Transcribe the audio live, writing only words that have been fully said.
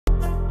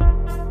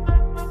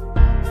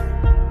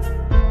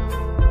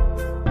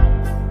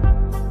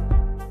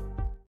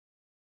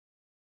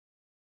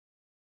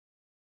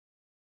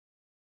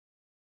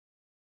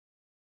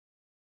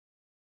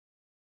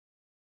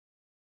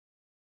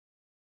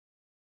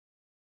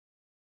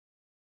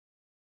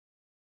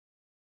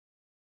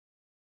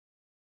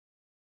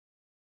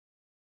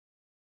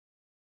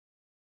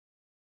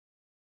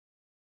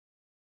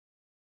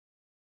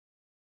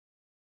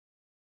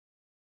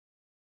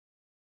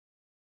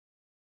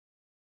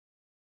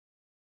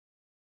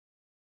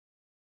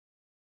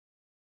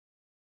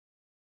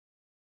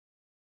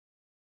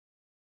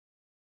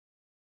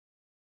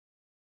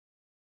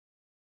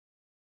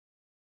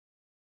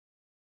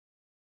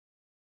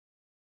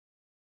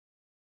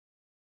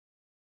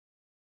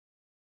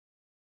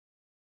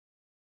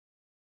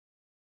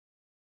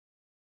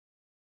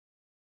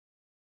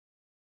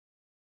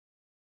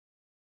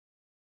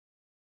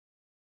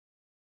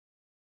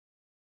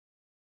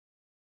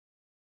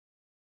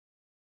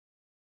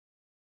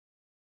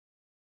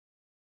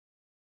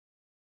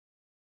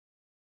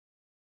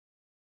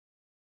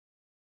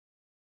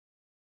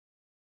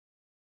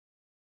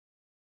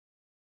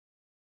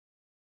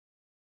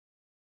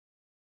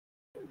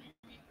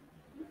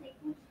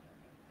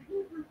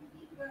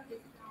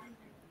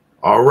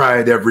All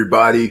right,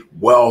 everybody,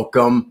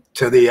 welcome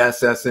to the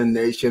SSN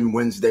Nation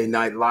Wednesday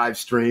night live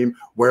stream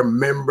where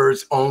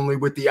members only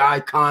with the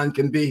icon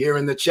can be here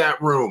in the chat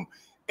room.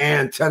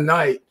 And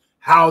tonight,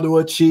 how to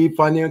achieve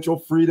financial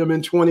freedom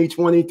in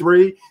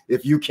 2023.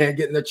 If you can't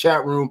get in the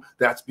chat room,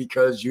 that's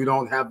because you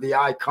don't have the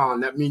icon.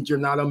 That means you're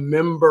not a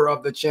member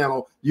of the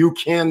channel. You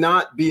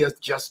cannot be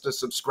just a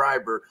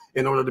subscriber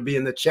in order to be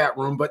in the chat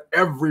room, but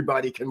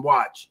everybody can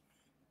watch.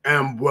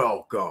 And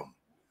welcome.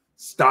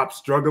 Stop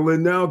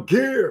struggling now,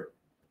 gear.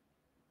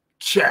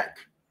 Check.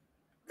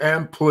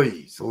 And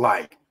please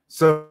like,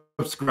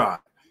 subscribe,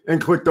 and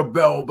click the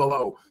bell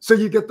below so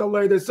you get the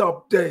latest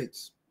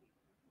updates.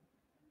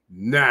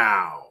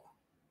 Now,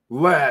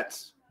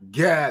 let's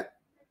get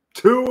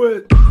to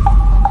it.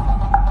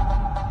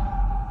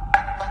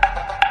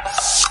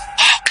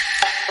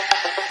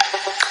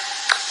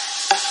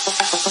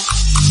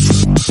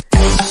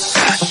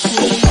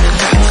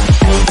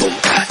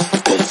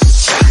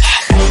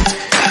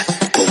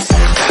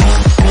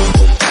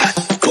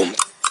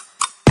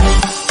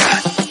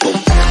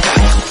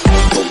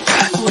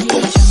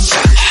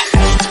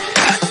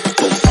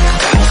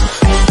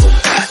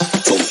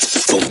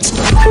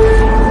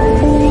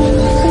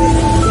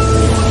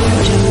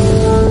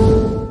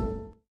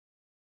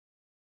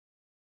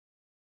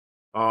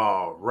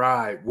 All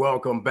right,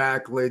 welcome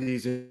back,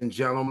 ladies and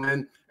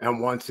gentlemen.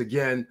 And once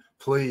again,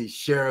 please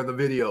share the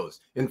videos.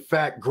 In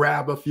fact,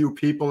 grab a few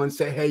people and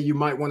say, hey, you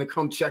might want to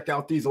come check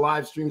out these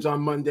live streams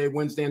on Monday,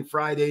 Wednesday, and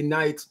Friday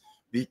nights,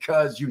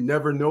 because you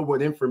never know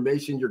what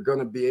information you're going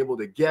to be able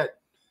to get.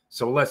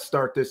 So let's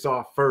start this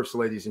off first,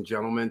 ladies and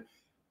gentlemen.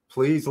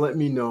 Please let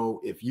me know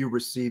if you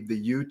received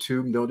the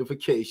YouTube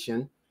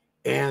notification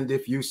and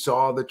if you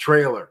saw the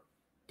trailer.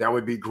 That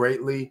would be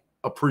greatly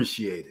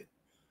appreciated.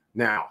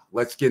 Now,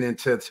 let's get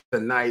into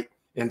tonight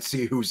and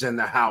see who's in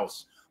the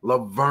house.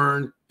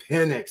 Laverne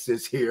Penix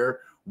is here.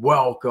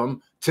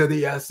 Welcome to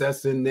the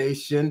SSN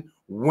Nation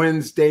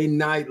Wednesday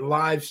night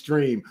live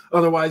stream,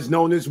 otherwise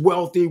known as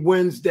Wealthy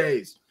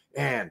Wednesdays.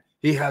 And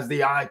he has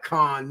the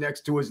icon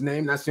next to his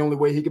name. That's the only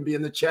way he can be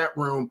in the chat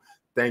room.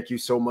 Thank you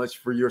so much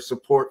for your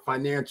support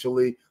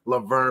financially,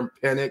 Laverne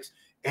Penix.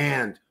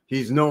 And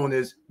he's known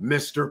as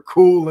Mr.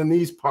 Cool in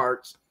these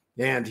parts.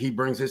 And he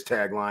brings his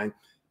tagline,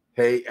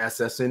 hey,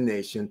 SSN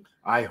Nation,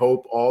 I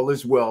hope all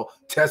is well.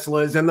 Tesla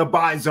is in the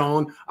buy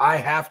zone. I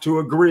have to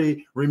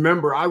agree.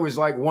 Remember, I was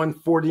like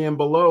 140 and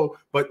below,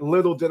 but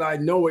little did I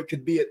know it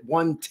could be at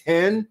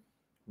 110,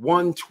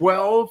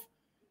 112.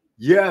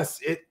 Yes,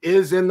 it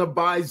is in the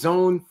buy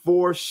zone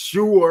for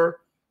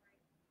sure.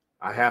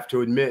 I have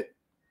to admit,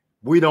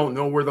 we don't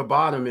know where the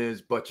bottom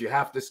is, but you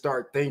have to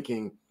start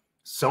thinking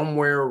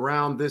somewhere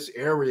around this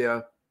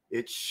area,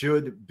 it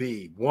should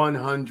be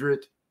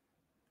 100,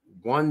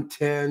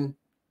 110.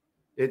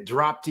 It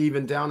dropped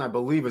even down, I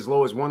believe, as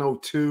low as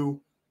 102.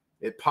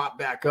 It popped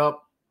back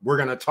up. We're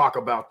going to talk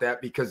about that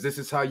because this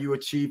is how you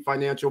achieve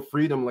financial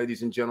freedom,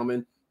 ladies and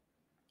gentlemen.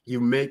 You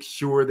make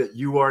sure that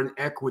you are in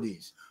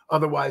equities,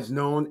 otherwise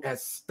known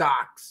as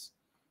stocks.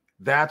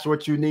 That's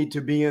what you need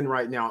to be in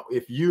right now.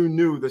 If you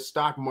knew the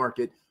stock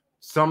market,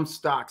 some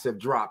stocks have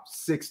dropped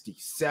 60,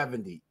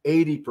 70,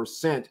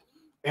 80%.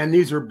 And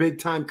these are big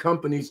time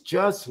companies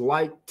just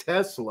like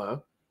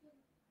Tesla.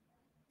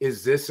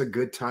 Is this a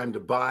good time to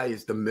buy?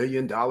 Is the $1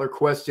 million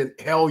question.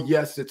 Hell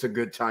yes, it's a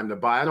good time to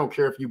buy. I don't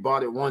care if you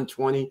bought at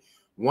 120,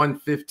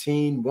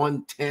 115,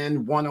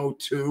 110,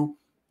 102.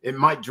 It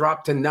might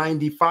drop to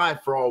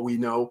 95 for all we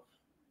know.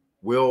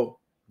 We'll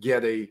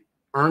get a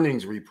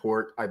earnings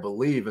report, I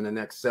believe, in the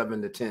next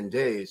 7 to 10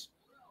 days.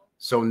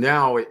 So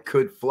now it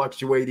could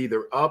fluctuate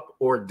either up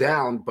or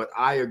down, but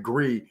I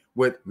agree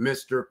with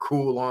Mr.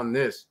 Cool on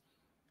this.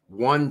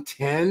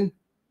 110,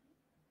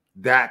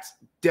 that's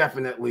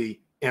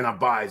definitely in a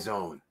buy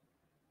zone.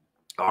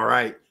 All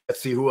right,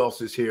 let's see who else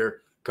is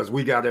here, because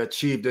we got to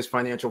achieve this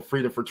financial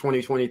freedom for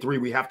 2023.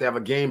 We have to have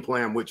a game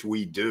plan, which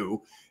we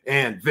do.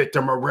 And Victor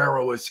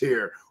Marrero is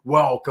here.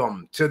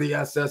 Welcome to the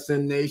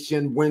SSN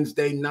Nation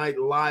Wednesday night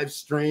live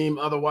stream,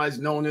 otherwise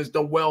known as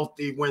the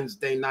Wealthy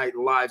Wednesday night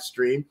live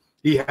stream.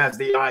 He has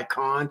the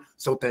icon,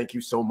 so thank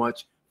you so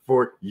much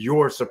for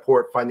your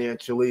support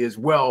financially as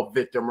well,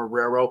 Victor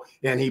Marrero.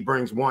 And he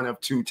brings one of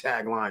two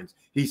taglines.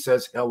 He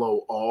says,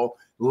 hello, all.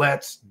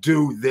 Let's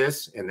do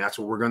this. And that's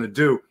what we're going to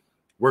do.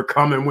 We're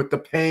coming with the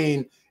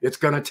pain. It's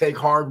going to take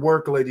hard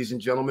work, ladies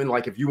and gentlemen.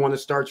 Like if you want to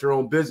start your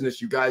own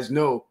business, you guys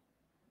know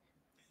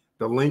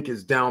the link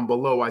is down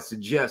below. I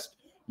suggest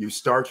you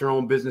start your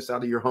own business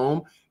out of your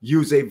home.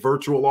 Use a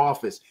virtual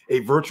office. A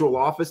virtual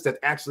office that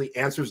actually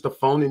answers the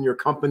phone in your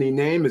company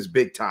name is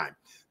big time.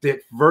 That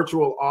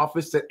virtual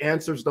office that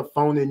answers the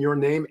phone in your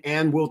name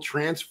and will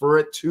transfer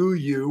it to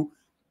you.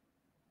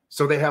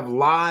 So they have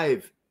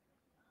live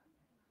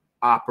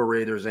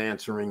operators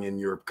answering in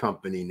your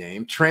company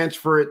name.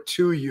 Transfer it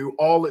to you,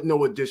 all at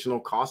no additional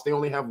cost. They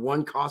only have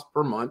one cost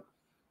per month,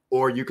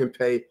 or you can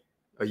pay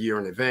a year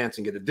in advance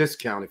and get a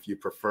discount if you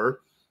prefer.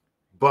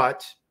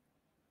 But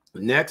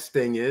the next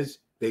thing is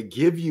they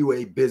give you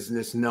a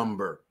business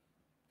number.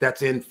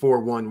 that's in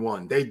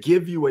 411. They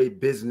give you a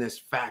business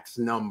fax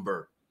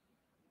number.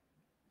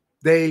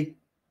 They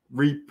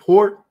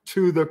report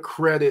to the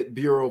credit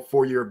bureau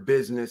for your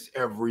business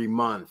every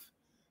month.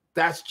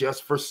 That's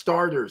just for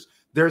starters.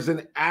 There's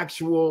an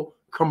actual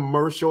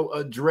commercial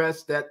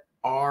address that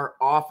are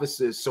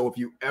offices. So if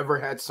you ever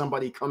had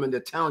somebody come into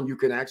town, you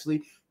can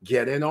actually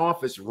get an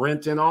office,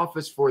 rent an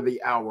office for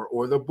the hour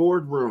or the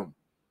boardroom.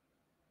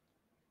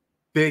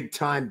 Big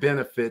time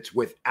benefits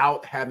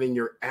without having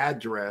your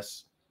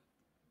address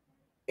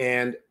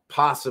and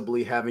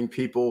possibly having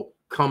people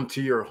come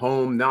to your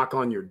home, knock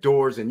on your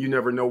doors, and you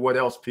never know what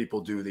else people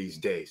do these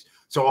days.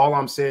 So all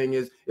I'm saying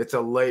is it's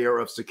a layer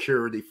of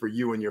security for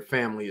you and your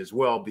family as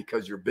well,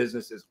 because your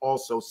business is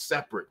also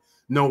separate.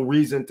 No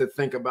reason to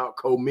think about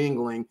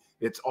commingling.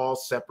 It's all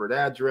separate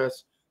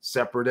address,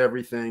 separate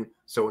everything.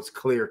 So it's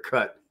clear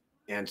cut.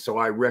 And so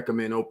I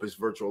recommend Opus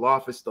Virtual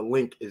Office. The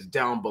link is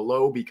down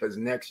below, because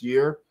next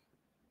year,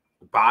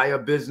 buy a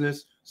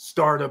business,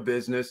 start a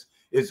business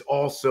is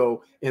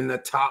also in the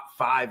top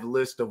 5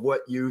 list of what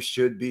you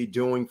should be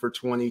doing for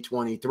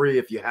 2023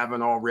 if you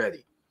haven't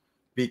already.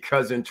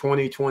 Because in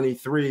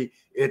 2023,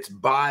 it's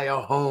buy a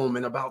home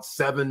in about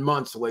 7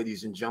 months,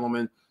 ladies and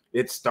gentlemen.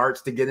 It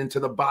starts to get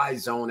into the buy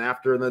zone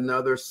after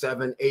another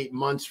 7-8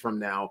 months from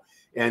now,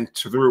 and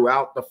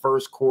throughout the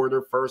first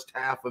quarter, first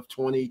half of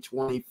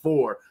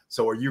 2024.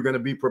 So are you going to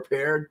be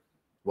prepared?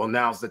 Well,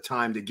 now's the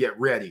time to get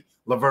ready.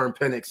 Laverne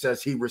Pennick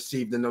says he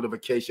received the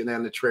notification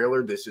and the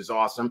trailer. This is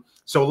awesome.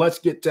 So let's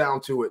get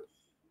down to it.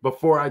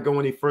 Before I go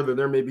any further,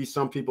 there may be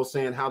some people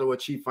saying how to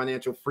achieve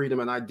financial freedom.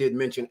 And I did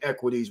mention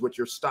equities with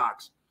your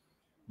stocks,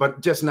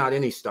 but just not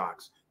any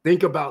stocks.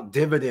 Think about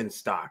dividend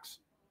stocks.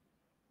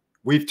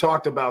 We've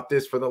talked about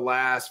this for the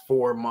last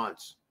 4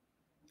 months,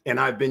 and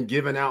I've been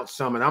giving out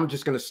some, and I'm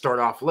just going to start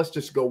off. Let's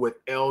just go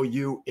with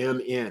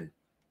LUMN.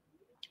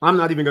 I'm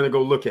not even going to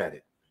go look at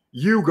it.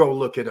 You go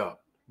look it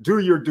up. Do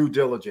your due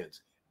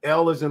diligence.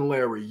 L is in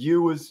Larry.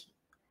 U is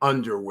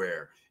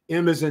underwear.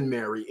 M is in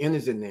Mary. N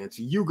is in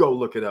Nancy. You go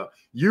look it up.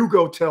 You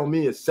go tell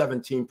me a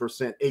 17%,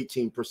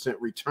 18%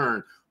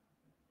 return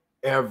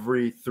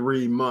every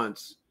 3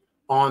 months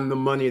on the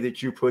money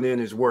that you put in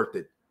is worth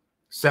it.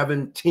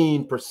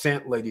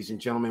 17%, ladies and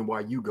gentlemen,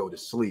 while you go to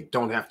sleep.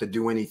 Don't have to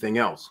do anything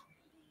else.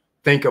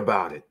 Think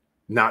about it.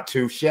 Not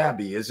too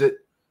shabby, is it?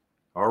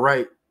 All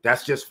right.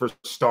 That's just for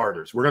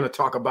starters. We're going to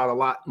talk about a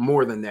lot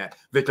more than that.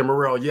 Victor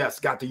Morel, yes,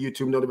 got the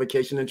YouTube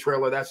notification and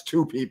trailer. That's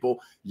 2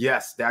 people.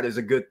 Yes, that is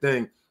a good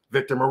thing.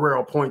 Victor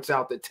Morel points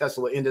out that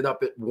Tesla ended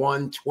up at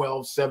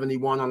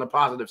 112.71 on the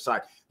positive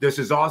side. This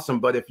is awesome.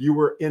 But if you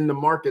were in the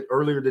market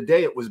earlier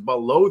today, it was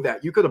below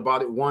that. You could have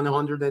bought it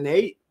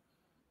 108,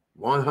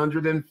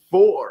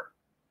 104,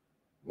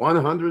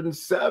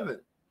 107.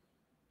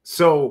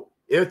 So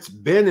it's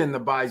been in the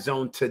buy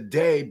zone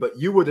today, but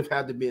you would have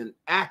had to be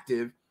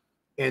active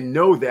and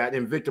know that.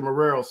 And Victor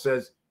Morero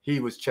says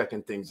he was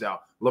checking things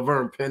out.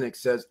 Laverne Pennick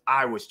says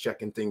I was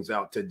checking things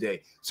out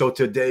today. So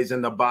today's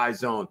in the buy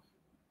zone.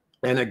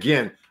 And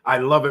again, I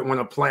love it when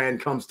a plan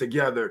comes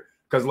together,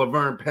 because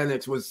Laverne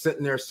Pennick was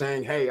sitting there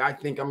saying, hey, I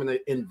think I'm going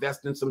to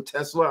invest in some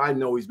Tesla. I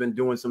know he's been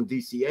doing some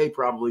DCA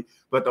probably,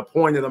 but the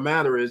point of the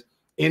matter is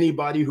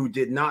anybody who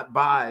did not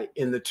buy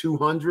in the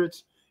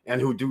 200s and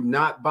who do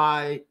not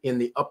buy in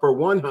the upper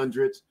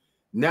 100s,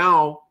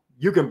 now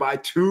you can buy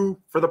 2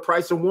 for the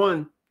price of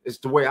 1. Is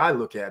the way I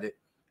look at it.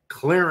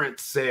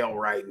 Clearance sale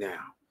right now.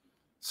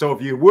 So if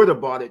you would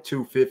have bought at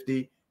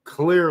 250,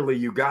 clearly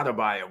you got to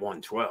buy at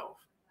 112.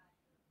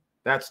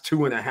 That's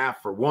 2.5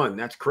 for 1.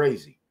 That's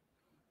crazy.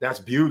 That's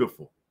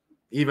beautiful.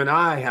 Even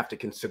I have to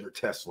consider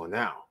Tesla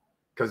now,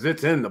 because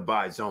it's in the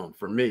buy zone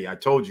for me. I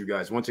told you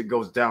guys, once it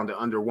goes down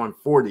to under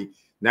 140,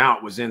 now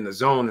it was in the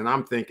zone. And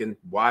I'm thinking,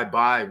 why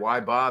buy? Why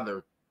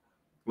bother?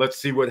 Let's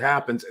see what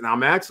happens. And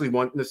I'm actually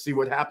wanting to see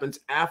what happens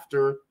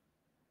after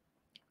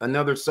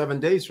another 7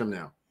 days from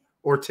now,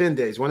 or 10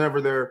 days,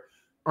 whenever their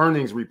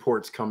earnings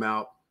reports come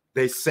out.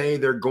 They say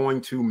they're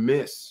going to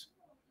miss,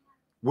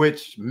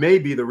 which may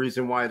be the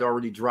reason why it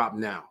already dropped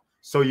now.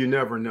 So you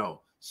never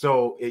know.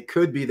 So it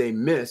could be they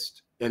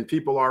missed and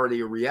people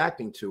already are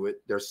reacting to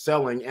it. They're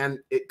selling. And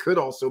it could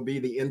also be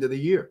the end of the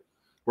year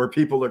where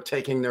people are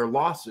taking their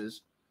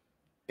losses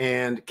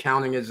and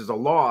counting it as a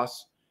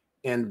loss,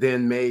 and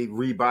then may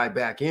rebuy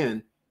back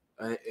in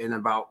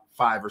about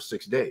 5 or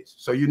 6 days.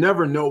 So you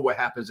never know what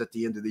happens at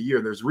the end of the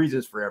year. There's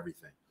reasons for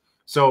everything.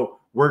 So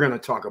we're going to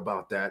talk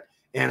about that.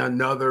 And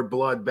another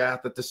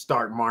bloodbath at the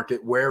stock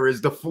market. Where is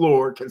the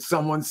floor? Can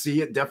someone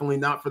see it? Definitely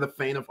not for the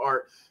faint of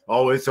heart.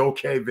 Oh, it's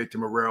okay, Victor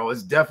Morero.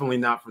 It's definitely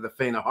not for the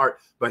faint of heart.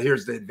 But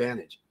here's the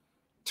advantage.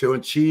 To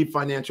achieve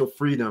financial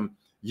freedom,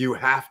 you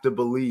have to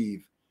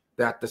believe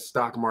that the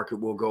stock market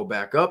will go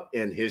back up.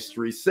 And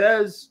history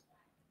says,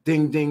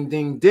 ding, ding,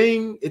 ding,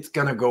 ding, it's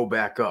going to go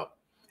back up.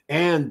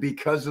 And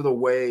because of the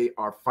way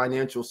our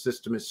financial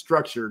system is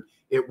structured,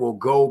 it will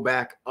go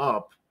back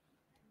up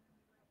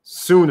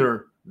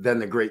sooner than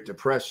the Great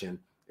Depression.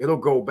 It'll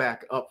go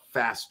back up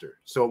faster.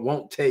 So it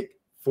won't take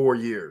 4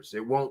 years.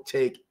 It won't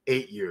take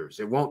 8 years.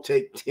 It won't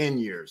take 10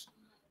 years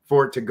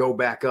for it to go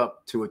back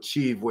up to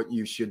achieve what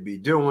you should be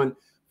doing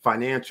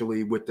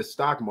financially with the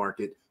stock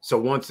market. So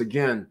once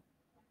again,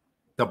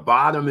 the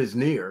bottom is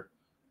near.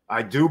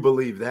 I do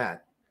believe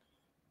that,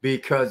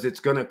 because it's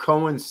going to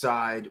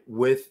coincide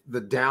with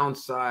the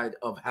downside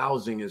of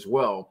housing as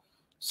well.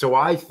 So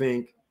I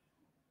think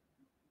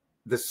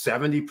the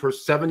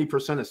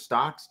 70% of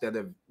stocks that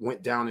have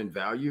went down in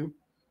value,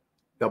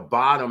 the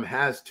bottom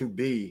has to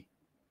be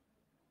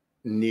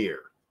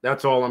near.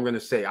 That's all I'm going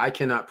to say. I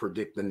cannot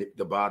predict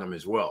the bottom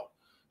as well,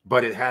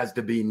 but it has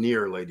to be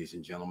near, ladies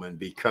and gentlemen,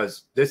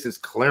 because this is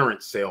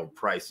clearance sale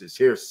prices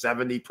here.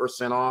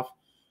 70% off,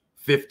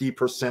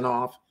 50%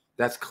 off.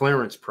 That's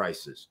clearance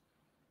prices.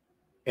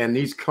 And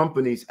these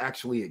companies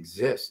actually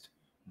exist.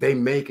 They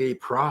make a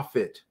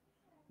profit.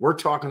 We're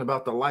talking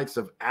about the likes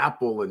of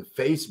Apple and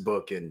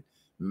Facebook and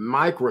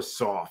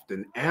Microsoft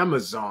and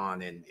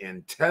Amazon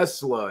and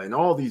Tesla and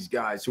all these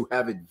guys who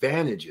have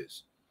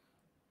advantages.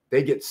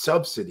 They get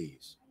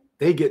subsidies.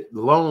 They get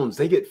loans.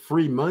 They get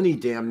free money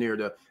damn near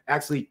to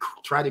actually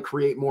try to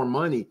create more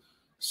money.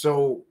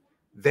 So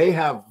they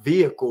have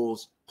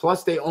vehicles,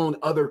 plus they own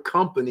other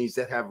companies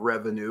that have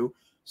revenue.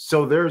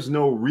 So there's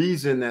no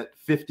reason that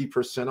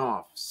 50%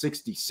 off,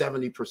 60,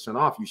 70%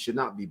 off, you should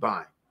not be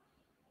buying.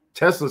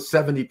 Tesla's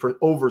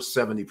over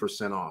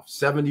 70% off,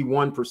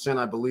 71%,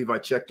 I believe I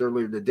checked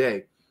earlier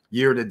today,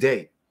 year to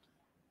date.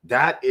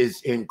 That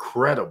is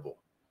incredible.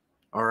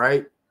 All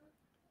right.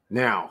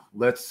 Now,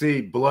 let's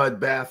see.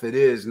 Bloodbath it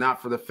is, not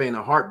for the faint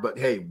of heart, but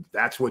hey,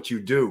 that's what you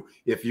do.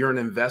 If you're an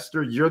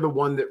investor, you're the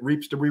one that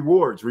reaps the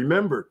rewards.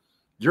 Remember,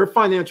 your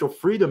financial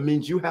freedom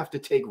means you have to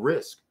take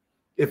risk.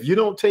 If you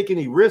don't take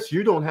any risks,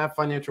 you don't have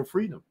financial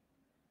freedom.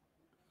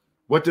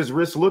 What does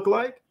risk look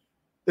like?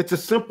 It's a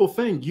simple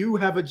thing. You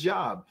have a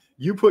job.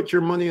 You put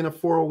your money in a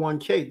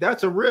 401k.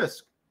 That's a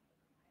risk,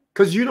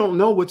 because you don't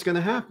know what's going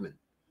to happen.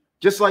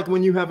 Just like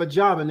when you have a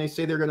job and they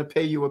say they're going to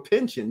pay you a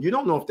pension, you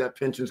don't know if that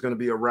pension is going to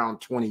be around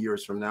 20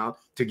 years from now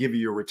to give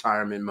you your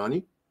retirement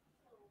money.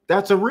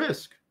 That's a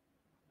risk.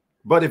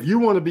 But if you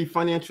want to be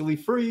financially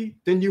free,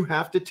 then you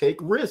have to take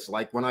risks.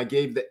 Like when I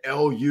gave the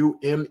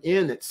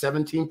LUMN at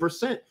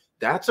 17%,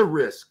 that's a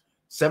risk.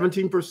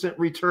 17%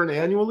 return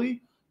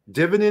annually,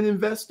 dividend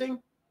investing.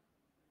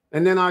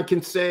 And then I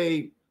can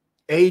say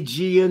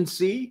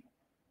AGNC,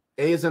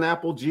 A as in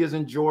Apple, G as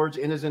in George,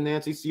 N as in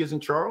Nancy, C as in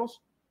Charles.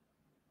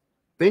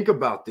 Think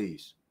about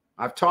these.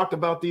 I've talked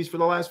about these for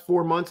the last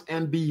 4 months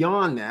and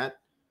beyond that.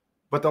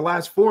 But the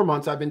last 4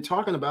 months, I've been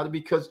talking about it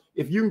because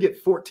if you can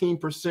get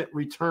 14%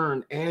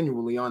 return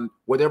annually on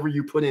whatever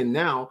you put in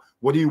now,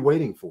 what are you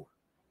waiting for?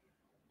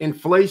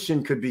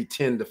 Inflation could be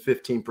 10 to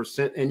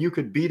 15%, and you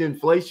could beat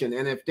inflation.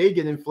 And if they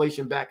get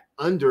inflation back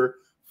under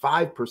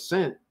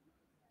 5%,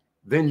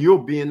 then you'll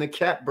be in the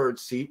catbird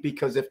seat,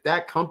 because if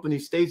that company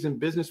stays in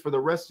business for the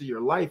rest of your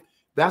life,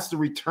 that's the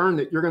return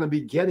that you're going to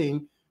be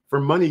getting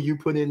for money you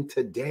put in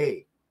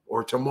today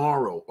or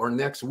tomorrow or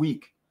next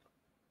week.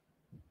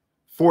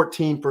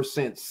 14%,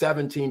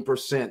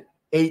 17%,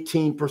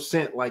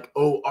 18%, like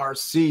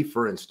ORC,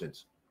 for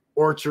instance,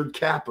 Orchard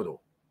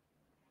Capital.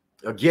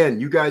 Again,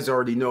 you guys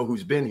already know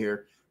who's been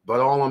here, but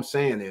all I'm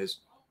saying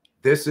is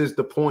this is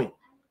the point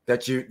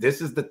that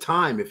this is the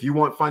time. If you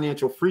want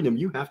financial freedom,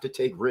 you have to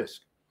take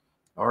risk.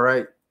 All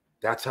right.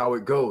 That's how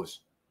it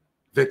goes.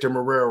 Victor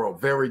Marrero,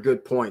 very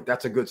good point.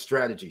 That's a good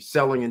strategy.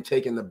 Selling and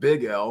taking the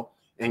big L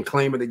and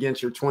claim it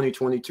against your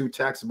 2022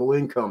 taxable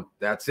income.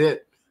 That's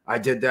it. I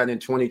did that in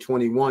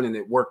 2021 and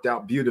it worked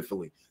out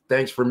beautifully.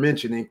 Thanks for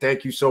mentioning.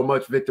 Thank you so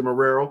much, Victor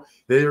Marrero.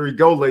 There we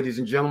go, ladies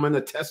and gentlemen,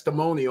 a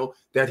testimonial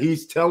that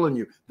he's telling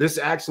you. This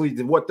actually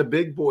is what the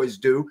big boys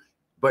do,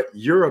 but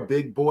you're a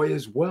big boy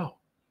as well,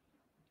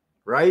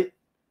 right?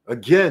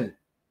 Again,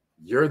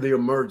 you're the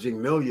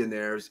emerging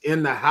millionaires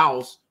in the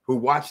house who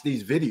watch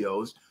these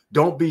videos.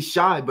 Don't be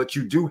shy, but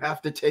you do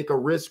have to take a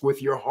risk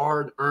with your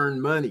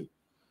hard-earned money.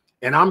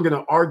 And I'm going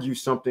to argue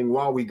something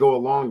while we go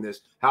along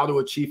this, how to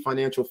achieve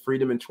financial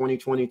freedom in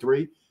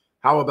 2023.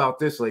 How about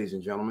this, ladies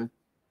and gentlemen?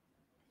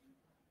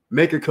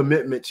 Make a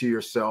commitment to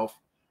yourself.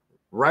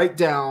 Write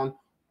down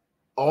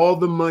all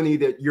the money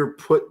that you're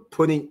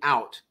putting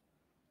out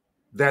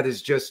that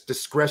is just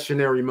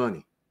discretionary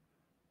money.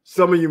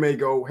 Some of you may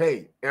go,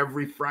 hey,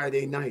 every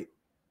Friday night,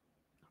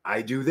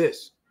 I do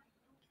this.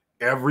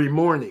 Every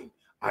morning,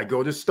 I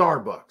go to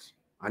Starbucks.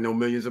 I know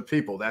millions of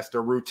people, that's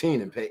their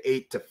routine, and pay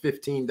 $8 to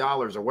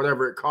 $15 or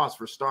whatever it costs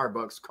for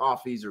Starbucks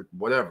coffees or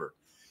whatever.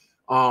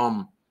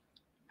 How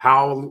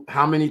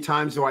many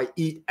times do I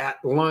eat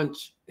at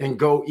lunch and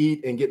go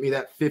eat and get me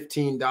that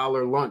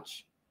 $15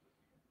 lunch,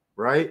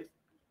 right?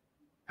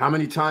 How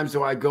many times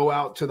do I go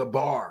out to the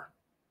bar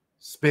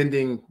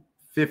spending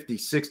 50,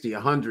 60,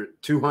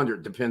 100,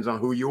 200, depends on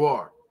who you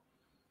are.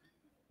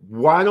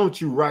 Why don't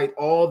you write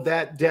all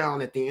that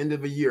down at the end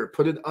of a year,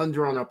 put it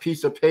under on a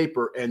piece of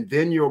paper, and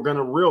then you're going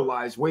to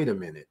realize, wait a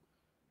minute,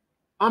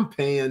 I'm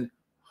paying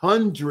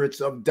hundreds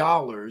of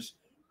dollars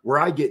where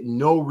I get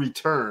no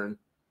return.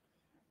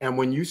 And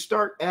when you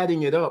start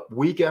adding it up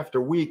week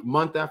after week,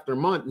 month after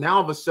month, now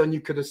all of a sudden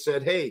you could have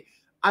said, hey,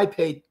 I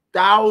paid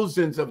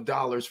thousands of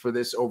dollars for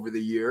this over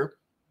the year.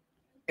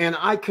 and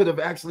I could have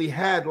actually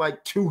had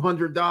like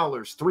 $200,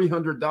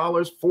 $300,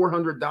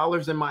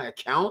 $400 in my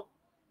account.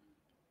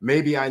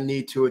 Maybe I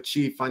need to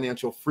achieve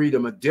financial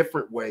freedom a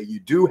different way. You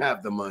do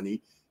have the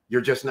money,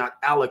 you're just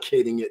not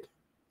allocating it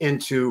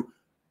into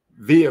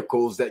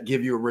vehicles that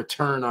give you a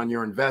return on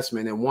your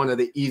investment. And one of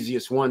the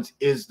easiest ones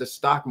is the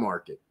stock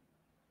market.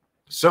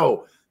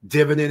 So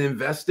dividend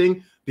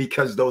investing,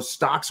 because those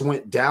stocks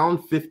went down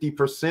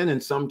 50%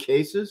 in some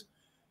cases,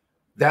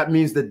 that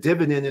means the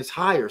dividend is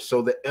higher.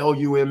 So the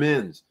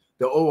LUMNs,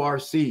 the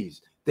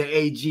ORCs, the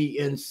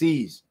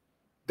AGNCs,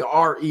 the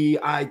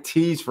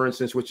REITs, for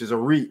instance, which is a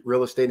REIT,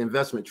 real estate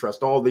investment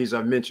trust. All these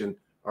I've mentioned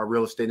are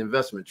real estate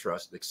investment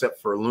trusts, except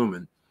for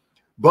Lumen.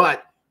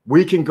 But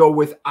we can go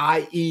with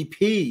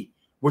IEP,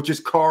 which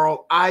is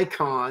Carl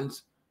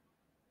Icahn's,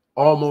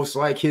 almost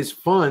like his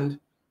fund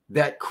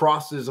that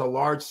crosses a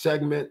large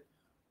segment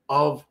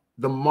of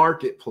the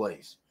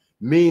marketplace,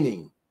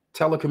 meaning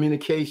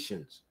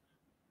telecommunications,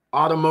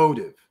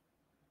 automotive,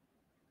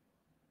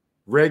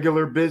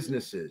 regular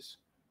businesses.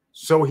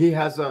 So he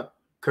has a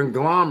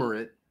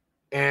conglomerate.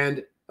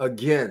 And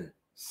again,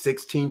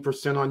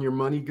 16% on your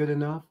money, good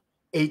enough?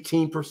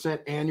 18%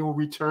 annual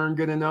return,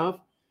 good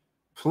enough?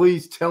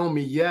 Please tell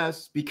me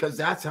yes, because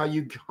that's how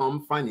you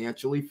become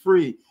financially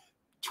free.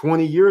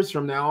 20 years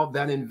from now,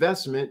 that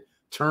investment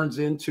turns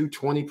into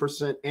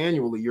 20%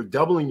 annually. You're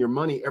doubling your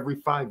money every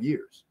 5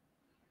 years.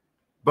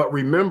 But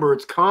remember,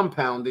 it's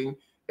compounding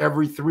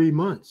every 3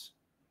 months.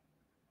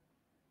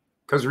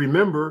 Because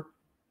remember,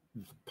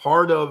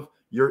 part of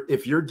your,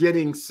 if you're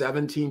getting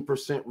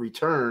 17%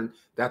 return,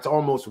 that's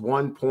almost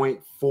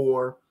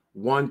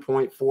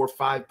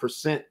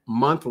 1.45%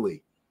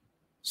 monthly.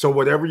 So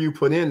whatever you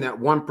put in, that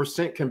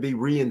 1% can be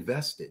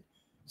reinvested.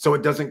 So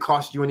it doesn't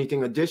cost you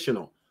anything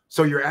additional.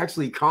 So you're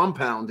actually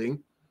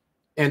compounding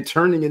and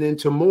turning it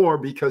into more,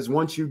 because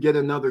once you get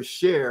another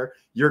share,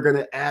 you're going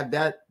to add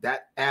that.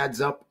 That adds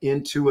up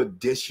into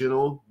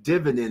additional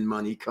dividend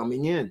money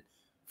coming in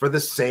for the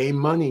same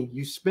money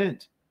you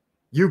spent.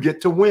 You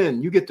get to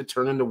win. You get to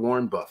turn into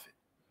Warren Buffett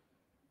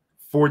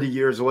 40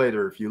 years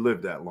later if you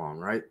live that long,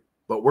 right?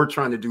 But we're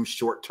trying to do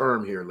short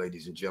term here,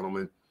 ladies and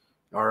gentlemen.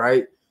 All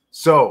right.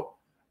 So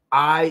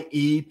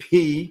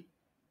IEP,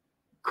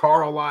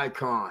 Carl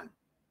Icahn.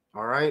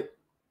 All right.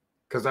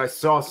 Because I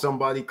saw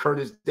somebody,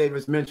 Curtis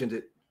Davis mentioned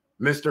it.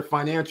 Mr.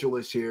 Financial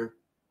is here.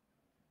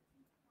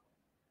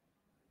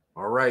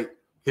 All right.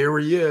 Here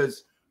he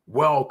is.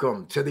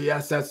 Welcome to the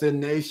SSN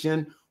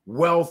Nation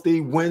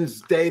Wealthy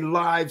Wednesday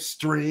live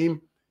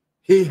stream.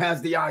 He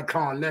has the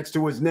icon next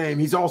to his name.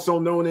 He's also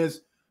known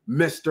as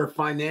Mr.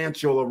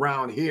 Financial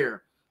around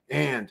here.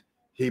 And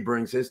he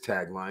brings his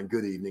tagline,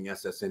 good evening,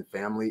 SSN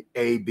family,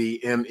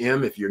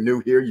 ABMM. If you're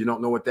new here, you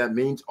don't know what that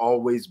means.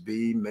 Always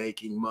be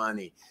making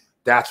money.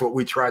 That's what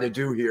we try to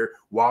do here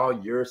while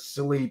you're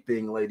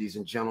sleeping, ladies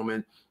and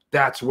gentlemen.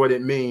 That's what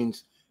it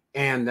means.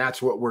 And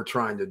that's what we're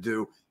trying to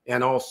do.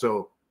 And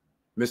also,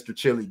 Mr.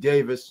 Chili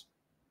Davis.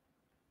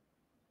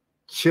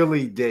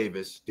 Chili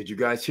Davis. Did you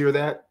guys hear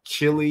that?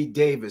 Chili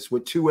Davis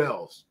with 2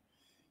 L's.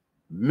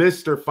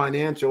 Mr.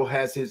 Financial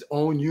has his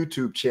own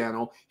YouTube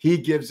channel. He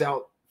gives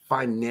out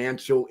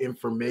financial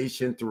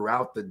information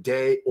throughout the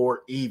day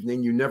or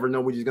evening. You never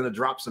know when he's going to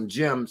drop some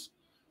gems.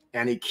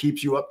 And he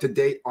keeps you up to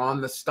date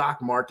on the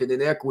stock market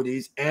and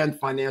equities and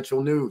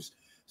financial news.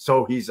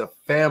 So he's a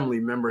family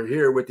member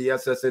here with the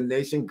SSN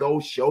Nation. Go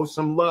show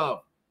some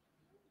love.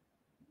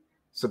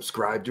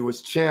 Subscribe to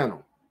his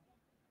channel.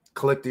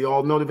 Click the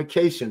all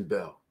notification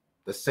bell.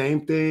 The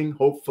same thing,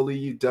 hopefully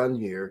you've done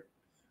here.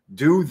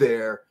 Do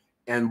there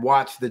and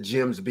watch the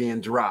gems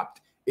being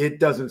dropped. It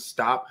doesn't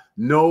stop.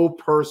 No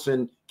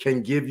person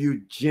can give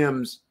you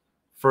gems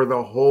for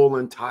the whole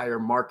entire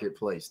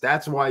marketplace.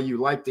 That's why you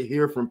like to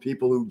hear from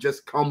people who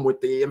just come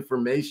with the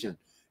information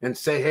and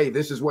say, hey,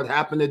 this is what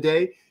happened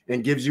today,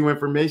 and gives you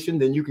information.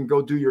 Then you can go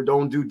do your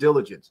own due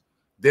diligence.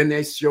 Then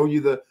they show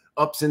you the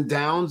ups and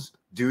downs.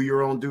 Do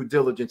your own due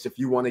diligence if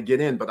you want to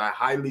get in. But I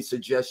highly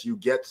suggest you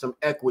get some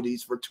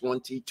equities for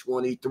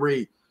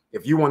 2023.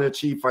 If you want to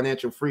achieve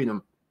financial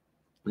freedom,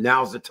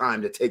 now's the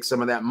time to take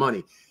some of that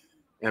money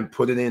and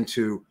put it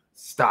into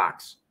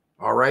stocks.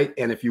 All right.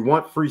 And if you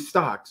want free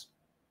stocks,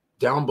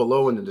 down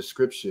below in the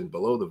description,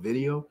 below the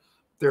video,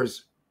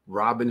 there's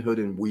Robinhood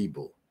and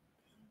Webull.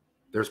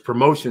 There's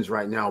promotions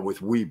right now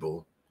with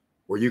Webull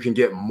where you can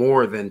get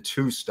more than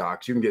 2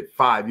 stocks. You can get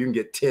 5, you can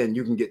get 10,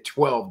 you can get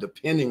 12,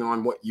 depending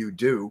on what you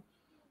do,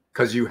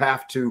 because you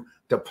have to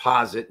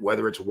deposit,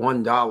 whether it's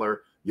 $1,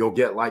 you'll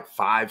get like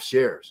 5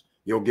 shares.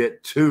 You'll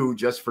get 2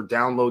 just for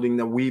downloading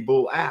the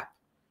Webull app.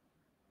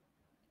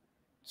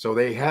 So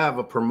they have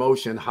a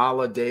promotion,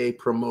 holiday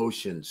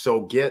promotion.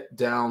 So get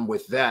down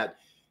with that.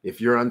 If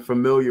you're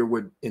unfamiliar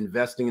with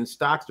investing in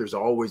stocks, there's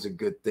always a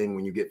good thing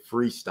when you get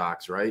free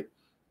stocks, right?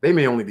 They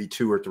may only be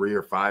 $2 or $3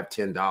 or $5,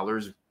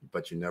 $10,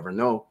 but you never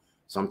know.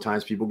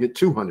 Sometimes people get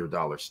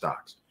 $200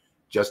 stocks.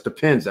 Just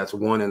depends. That's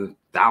one in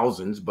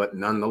thousands, but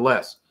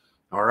nonetheless.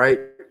 All right.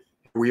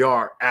 We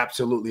are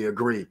absolutely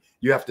agree.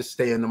 You have to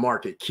stay in the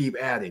market. Keep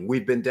adding.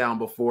 We've been down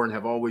before and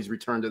have always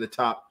returned to the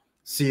top.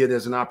 see it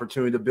as an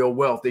opportunity to build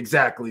wealth.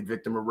 Exactly,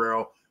 Victor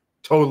Marrero.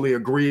 Totally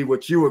agree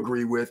what you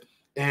agree with,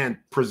 and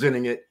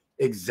presenting it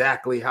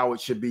exactly how it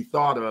should be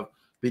thought of,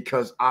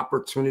 because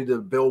opportunity to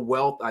build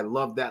wealth. I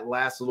love that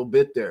last little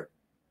bit there.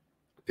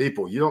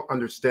 People, you don't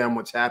understand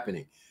what's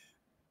happening.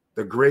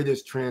 The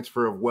greatest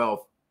transfer of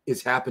wealth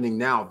is happening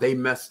now. They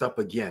messed up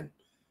again.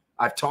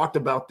 I've talked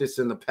about this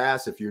in the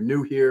past. If you're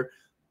new here,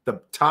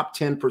 the top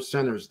 10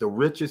 percenters, the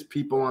richest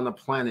people on the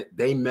planet,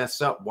 they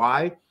mess up.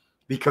 Why?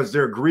 Because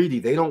they're greedy.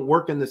 They don't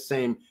work in the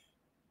same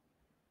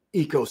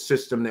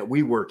ecosystem that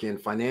we work in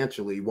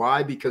financially.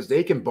 Why? Because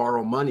they can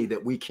borrow money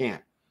that we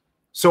can't.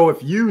 So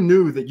if you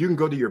knew that you can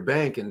go to your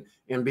bank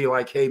and be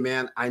like, hey,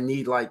 man, I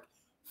need like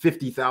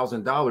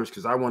 $50,000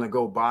 because I want to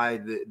go buy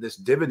this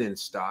dividend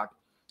stock,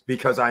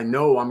 because I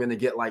know I'm going to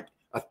get like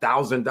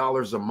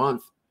 $1,000 a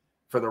month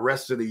for the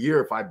rest of the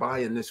year if I buy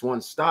in this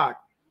one stock.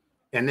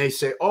 And they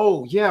say,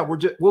 oh, yeah,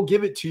 we'll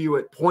give it to you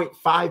at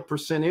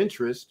 0.5%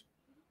 interest.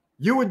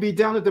 You would be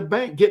down at the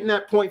bank getting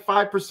that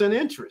 0.5%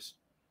 interest.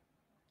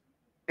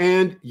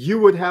 And you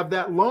would have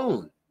that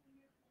loan.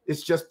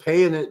 It's just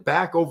paying it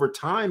back over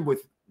time.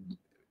 With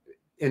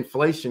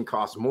inflation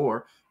costs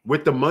more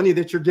with the money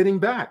that you're getting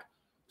back.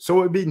 So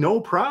it'd be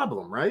no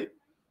problem, right?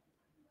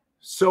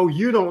 So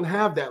you don't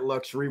have that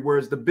luxury,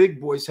 whereas the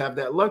big boys have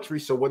that luxury.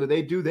 So what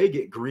do? They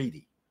get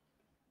greedy.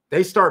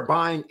 They start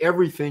buying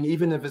everything,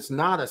 even if it's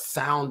not a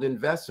sound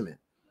investment.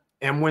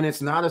 And when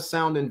it's not a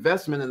sound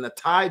investment and the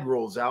tide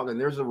rolls out and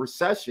there's a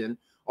recession,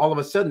 all of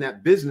a sudden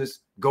that business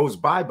goes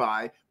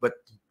bye-bye, but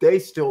they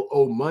still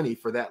owe money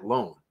for that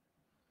loan.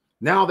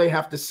 Now they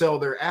have to sell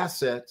their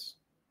assets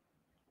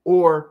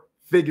or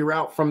figure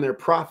out from their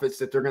profits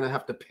that they're going to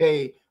have to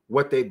pay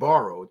what they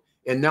borrowed.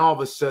 And now all of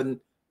a sudden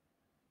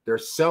they're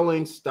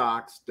selling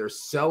stocks, they're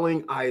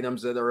selling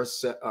items that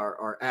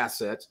are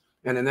assets.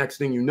 And the next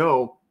thing you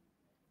know,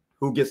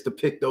 who gets to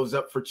pick those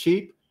up for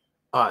cheap?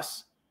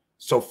 Us.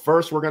 So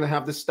first we're going to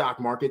have the stock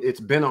market. It's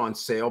been on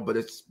sale, but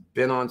it's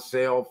been on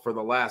sale for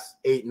the last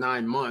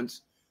 8-9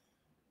 months.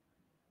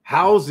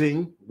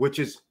 Housing, which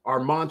is our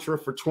mantra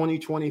for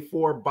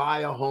 2024, buy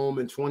a home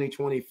in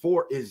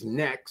 2024, is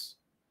next.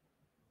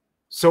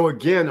 So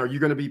again, are you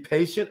going to be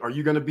patient? Are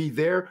you going to be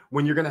there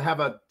when you're going to have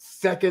a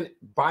second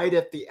bite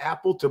at the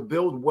apple to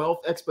build wealth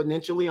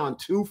exponentially on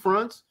two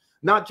fronts?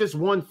 Not just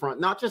one front,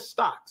 not just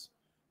stocks,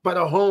 but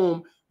a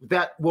home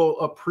that will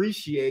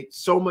appreciate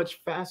so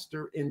much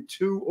faster in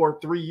 2 or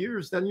 3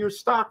 years than your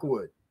stock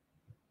would.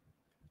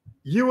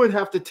 You would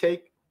have to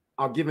take,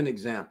 I'll give an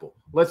example.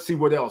 Let's see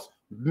what else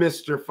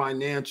Mr.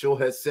 Financial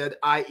has said.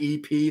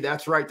 IEP,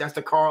 that's right. That's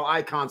the Carl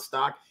Icahn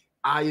stock.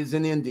 I is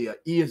in India,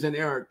 E is in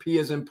Eric, P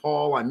is in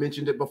Paul. I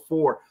mentioned it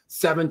before.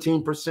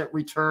 17%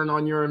 return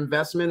on your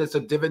investment. It's a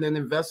dividend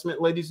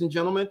investment, ladies and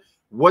gentlemen.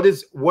 What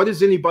is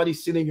anybody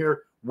sitting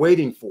here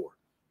waiting for?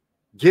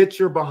 Get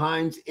your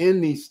behinds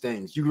in these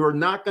things. You are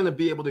not going to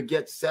be able to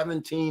get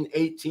 17,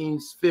 18,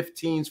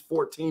 15,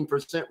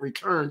 14%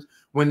 returns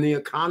when the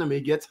economy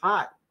gets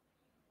hot.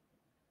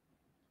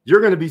 You're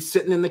going to be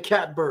sitting in the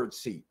catbird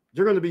seat.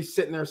 You're going to be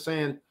sitting there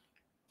saying,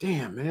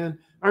 damn, man,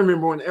 I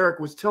remember when Eric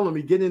was telling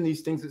me get in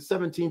these things at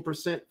 17%,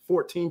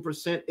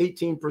 14%,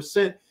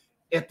 18%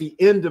 at the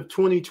end of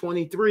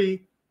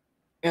 2023.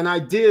 And I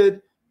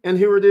did. And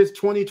here it is,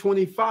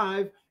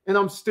 2025. And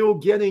I'm still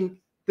getting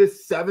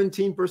this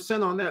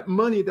 17% on that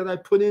money that I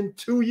put in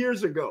 2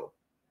 years ago.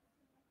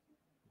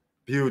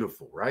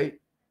 Beautiful, right?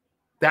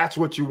 That's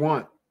what you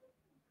want,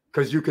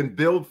 because you can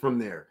build from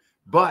there.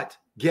 But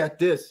get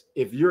this,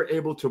 if you're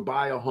able to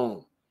buy a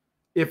home,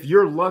 if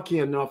you're lucky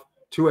enough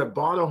to have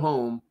bought a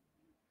home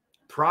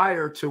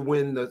prior to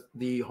when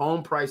the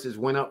home prices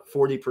went up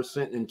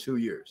 40% in 2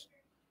 years,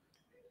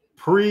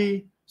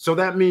 so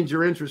that means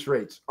your interest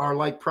rates are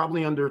like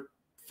probably under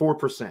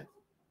 4%.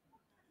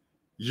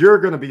 You're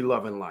going to be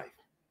loving life.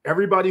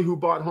 Everybody who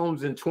bought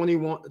homes in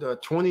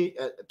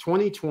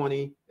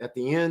 2020 at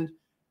the end,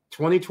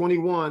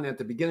 2021 at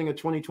the beginning of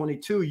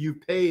 2022, you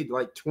paid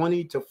like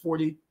 20 to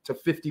 40 to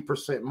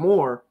 50%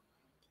 more.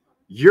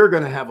 You're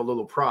going to have a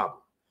little problem.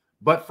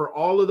 But for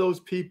all of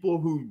those people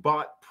who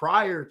bought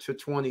prior to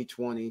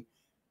 2020,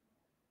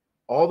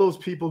 all those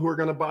people who are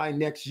going to buy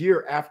next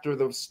year after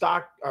the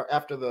stock or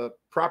after the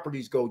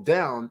properties go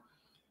down,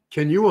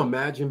 can you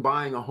imagine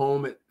buying a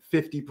home at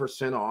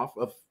 50% off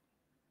of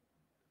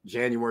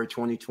January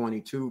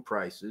 2022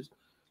 prices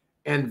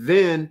and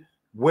then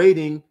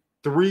waiting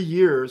 3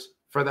 years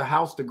for the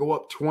house to go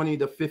up 20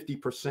 to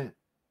 50%?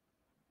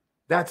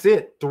 That's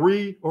it.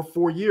 3 or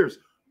 4 years.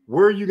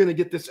 Where are you going to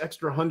get this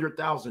extra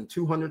 100,000,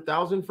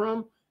 200,000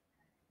 from?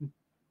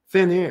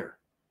 Thin air.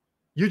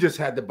 You just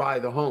had to buy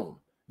the home.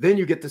 Then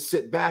you get to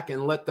sit back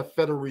and let the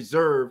Federal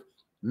Reserve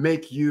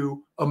make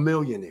you a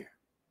millionaire.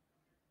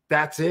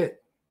 That's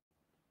it.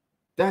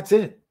 That's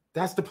it.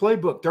 That's the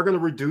playbook. They're going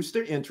to reduce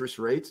their interest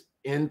rates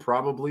in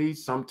probably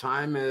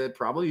sometime,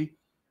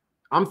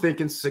 I'm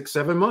thinking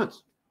 6-7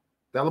 months.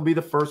 That'll be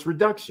the first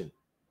reduction.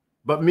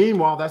 But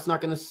meanwhile, that's not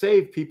going to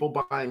save people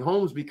buying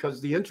homes,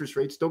 because the interest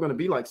rate's still going to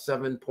be like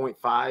 7.5,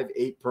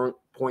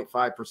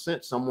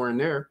 8.5%, somewhere in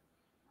there,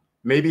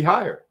 maybe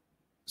higher.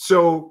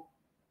 So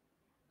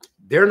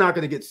they're not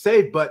going to get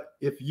saved. But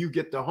if you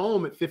get the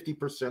home at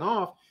 50%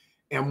 off,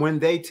 and when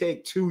they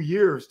take 2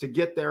 years to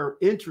get their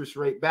interest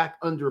rate back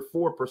under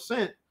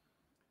 4%,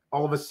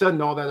 all of a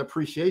sudden, all that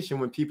appreciation,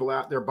 when people are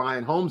out there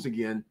buying homes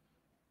again,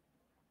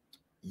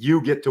 you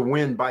get to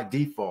win by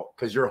default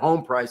because your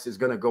home price is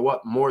going to go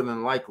up more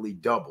than likely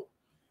double.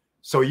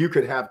 So you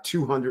could have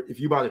 200,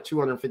 if you bought a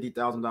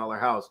 $250,000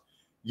 house,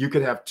 you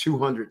could have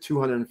 200,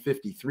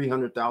 250,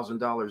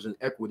 $300,000 in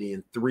equity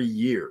in 3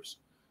 years.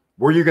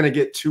 Where you're going to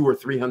get $200,000 or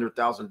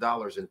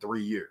 $300,000 in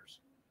 3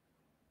 years.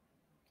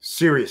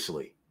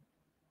 Seriously.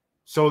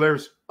 So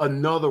there's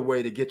another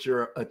way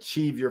to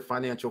achieve your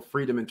financial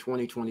freedom in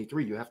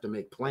 2023. You have to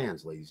make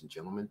plans, ladies and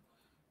gentlemen.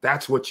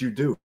 That's what you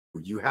do.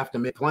 You have to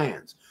make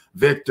plans.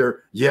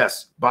 Victor,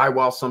 yes, buy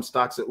while some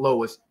stocks at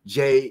lowest.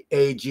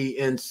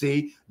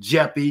 JAGNC,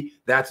 JEPI,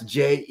 that's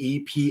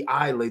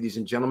JEPI, ladies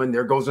and gentlemen.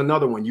 There goes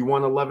another one. You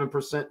want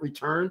 11%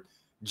 return?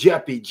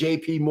 JEPI,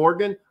 JP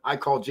Morgan. I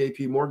call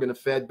JP Morgan a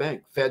Fed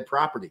bank, Fed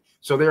property.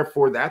 So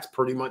therefore, that's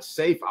pretty much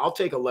safe. I'll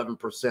take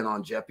 11%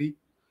 on JEPI,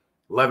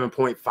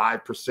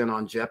 11.5%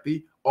 on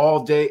JEPI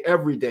all day,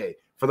 every day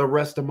for the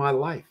rest of my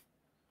life.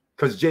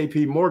 Because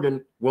JP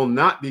Morgan will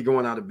not be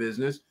going out of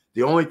business.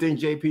 The only thing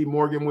JP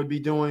Morgan would be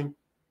doing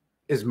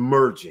is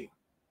merging,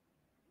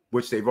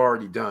 which they've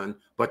already done,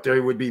 but they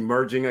would be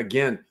merging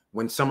again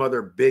when some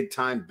other big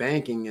time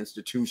banking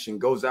institution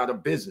goes out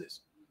of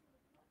business,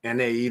 and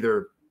they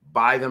either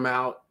buy them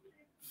out,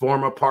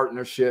 form a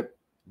partnership,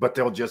 but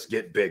they'll just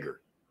get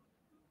bigger.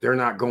 They're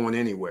not going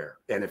anywhere.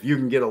 And if you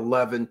can get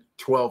 11,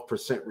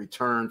 12%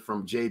 return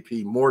from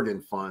JP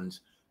Morgan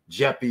funds,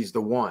 JEPI's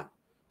the one.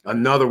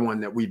 Another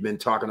one that we've been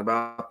talking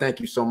about. Thank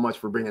you so much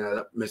for bringing that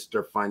up,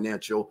 Mr.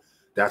 Financial.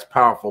 That's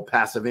powerful.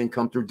 Passive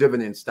income through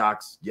dividend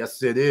stocks.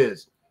 Yes, it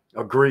is.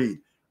 Agreed.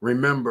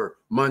 Remember,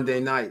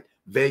 Monday night,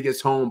 Vegas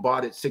home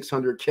bought at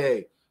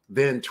 600K.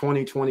 Then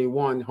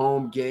 2021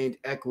 home gained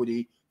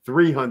equity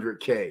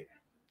 300K.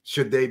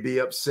 Should they be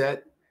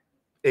upset?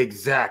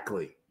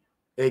 Exactly.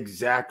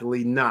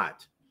 Exactly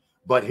not.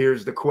 But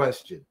here's the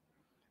question.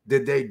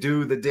 Did they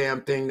do the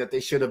damn thing that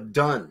they should have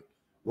done?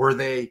 Were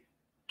they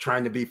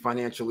trying to be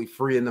financially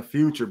free in the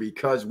future?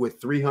 Because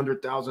with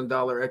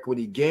 $300,000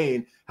 equity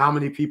gain, how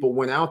many people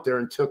went out there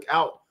and took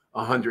out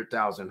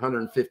 100,000,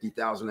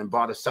 150,000 and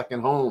bought a second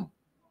home,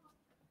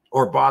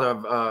 or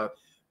bought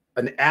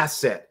an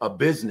asset, a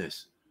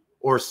business,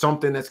 or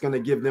something that's going to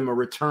give them a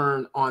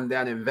return on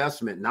that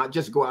investment? Not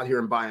just go out here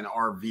and buy an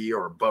RV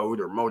or a boat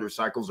or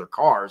motorcycles or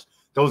cars.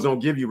 Those don't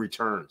give you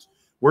returns.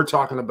 We're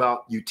talking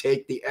about you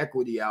take the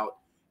equity out,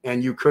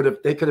 and they could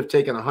have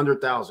taken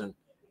 100,000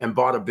 and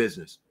bought a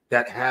business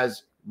that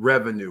has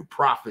revenue,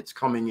 profits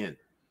coming in,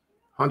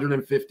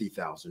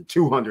 150,000,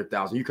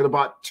 200,000. You could have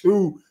bought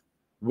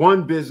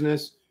one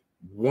business,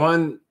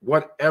 one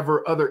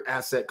whatever other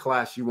asset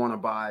class you want to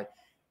buy,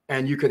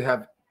 and you could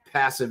have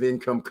passive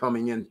income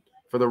coming in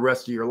for the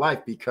rest of your life,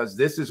 because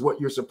this is what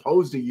you're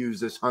supposed to use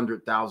this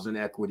 100,000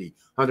 equity,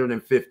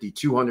 150,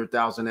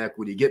 200,000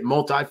 equity. Get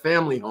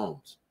multifamily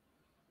homes,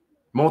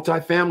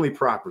 multifamily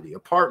property,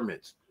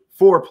 apartments,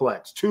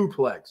 fourplex,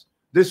 twoplex.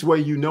 This way,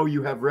 you know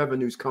you have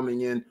revenues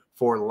coming in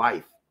for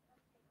life,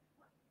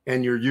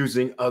 and you're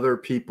using other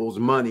people's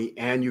money,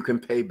 and you can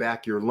pay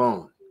back your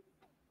loan.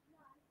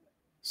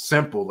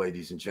 Simple,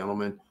 ladies and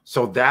gentlemen.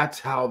 So that's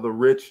how the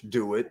rich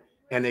do it,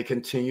 and they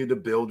continue to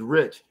build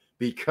rich.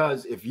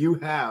 Because if you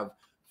have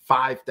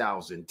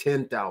 5,000,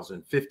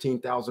 10,000,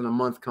 15,000 a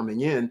month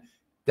coming in,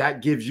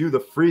 that gives you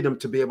the freedom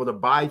to be able to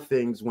buy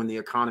things when the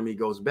economy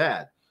goes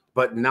bad.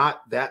 But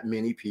not that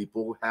many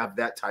people have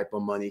that type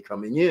of money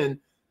coming in.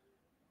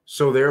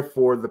 So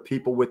therefore, the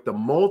people with the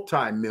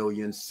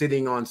multi-millions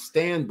sitting on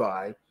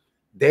standby,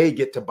 they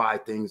get to buy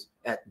things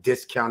at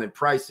discounted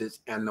prices,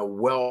 and the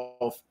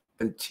wealth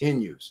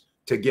continues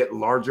to get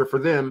larger for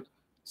them,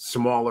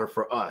 smaller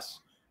for us.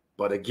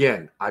 But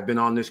again, I've been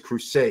on this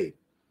crusade.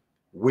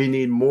 We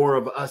need more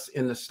of us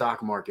in the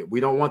stock market. We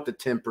don't want the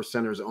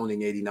 10%ers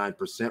owning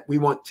 89%. We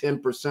want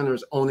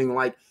 10%ers owning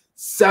like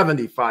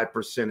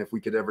 75% if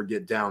we could ever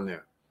get down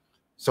there.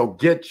 So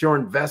get your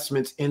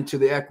investments into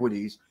the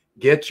equities.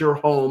 Get your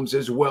homes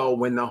as well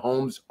when the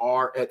homes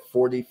are at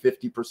 40,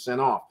 50%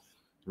 off.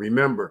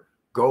 Remember,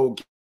 go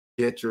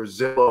get your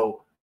Zillow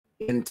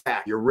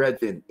intact, your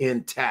Redfin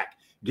intact.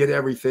 Get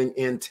everything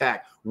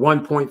intact.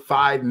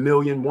 1.5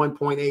 million,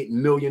 1.8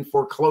 million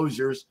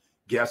foreclosures.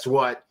 Guess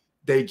what?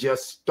 They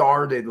just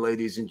started,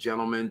 ladies and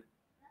gentlemen.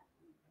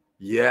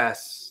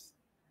 Yes,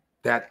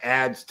 that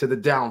adds to the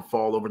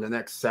downfall over the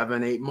next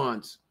 7, 8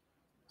 months.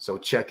 So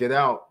check it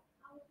out.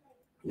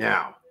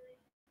 Now,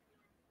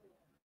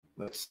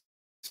 let's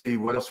see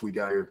what else we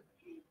got here.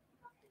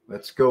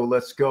 Let's go.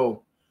 Let's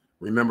go.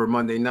 Remember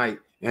Monday night.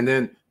 And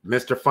then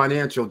Mr.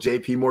 Financial,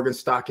 JP Morgan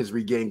stock has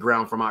regained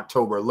ground from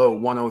October low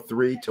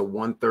 103 to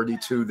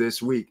 132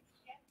 this week.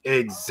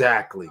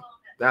 Exactly.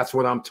 That's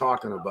what I'm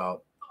talking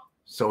about.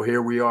 So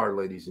here we are,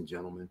 ladies and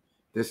gentlemen.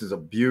 This is a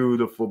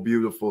beautiful,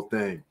 beautiful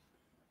thing.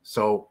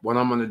 So what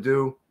I'm going to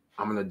do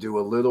a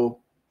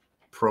little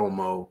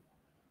promo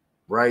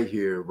right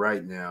here,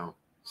 right now.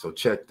 So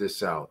check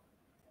this out.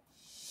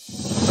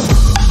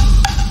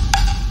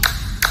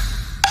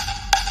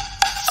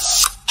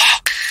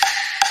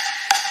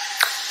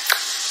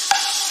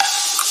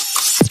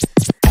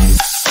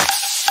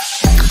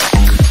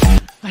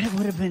 But it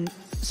would have been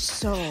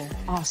so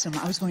awesome.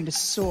 I was going to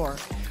soar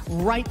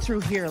right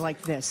through here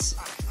like this.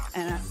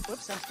 And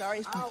whoops, I'm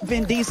sorry.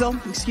 Vin Diesel,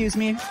 excuse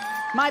me.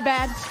 My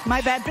bad.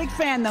 Big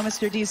fan though,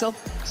 Mr. Diesel.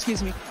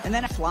 Excuse me. And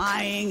then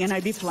flying, and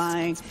I'd be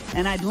flying,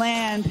 and I'd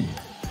land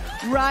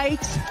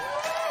right.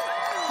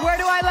 Where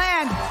do I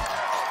land?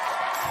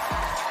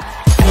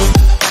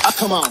 Oh,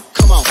 come on,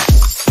 come on.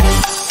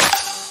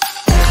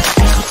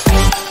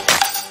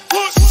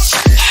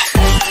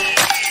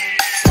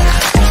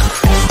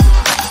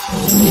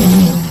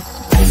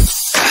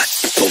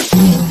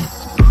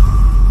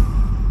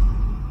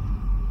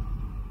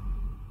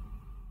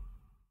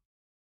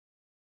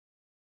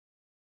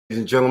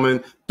 Ladies and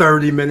gentlemen,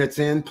 30 minutes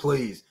in,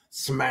 please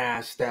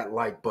smash that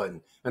like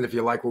button. And if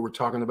you like what we're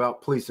talking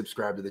about, please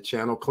subscribe to the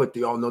channel. Click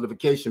the all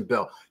notification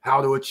bell.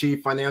 How to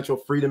achieve financial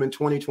freedom in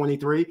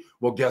 2023?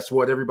 Well, guess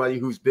what? Everybody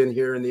who's been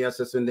here in the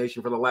SSN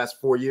Nation for the last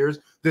 4 years,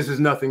 this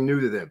is nothing new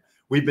to them.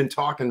 We've been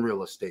talking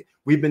real estate.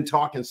 We've been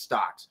talking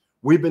stocks.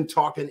 We've been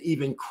talking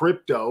even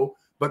crypto,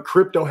 but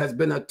crypto has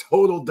been a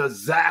total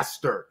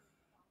disaster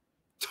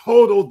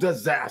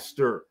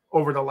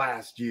over the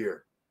last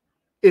year.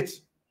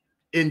 It's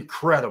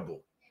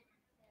incredible.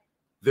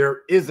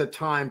 There is a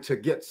time to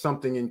get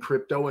something in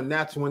crypto, and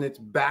that's when it's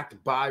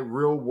backed by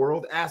real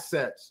world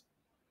assets.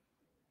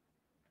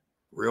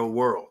 Real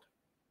world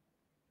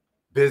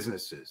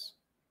businesses,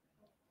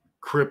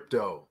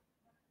 crypto,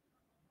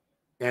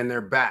 and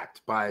they're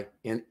backed by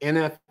an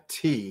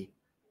NFT.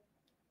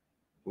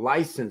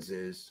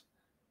 Licenses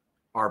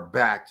are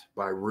backed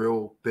by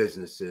real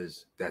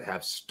businesses that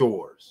have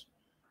stores,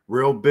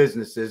 real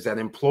businesses that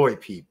employ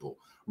people,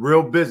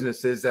 real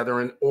businesses that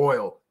are in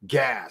oil,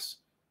 gas,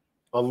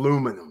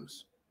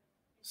 aluminums,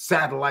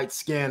 satellite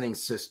scanning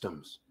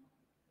systems,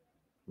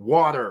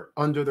 water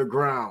under the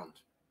ground,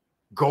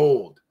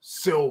 gold,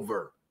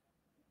 silver,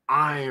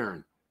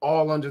 iron,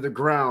 all under the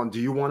ground. Do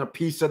you want a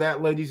piece of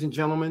that, ladies and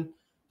gentlemen?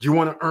 Do you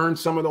want to earn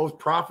some of those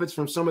profits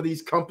from some of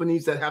these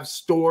companies that have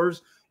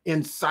stores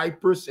in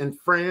Cyprus, in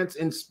France,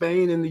 in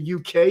Spain, in the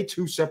UK,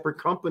 2 separate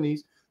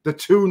companies, the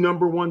 2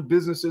 #1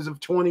 businesses of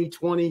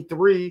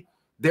 2023,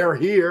 they're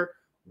here.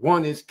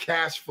 One is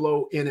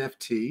Cashflow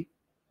NFT.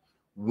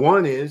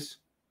 One is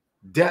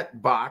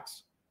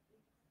Debtbox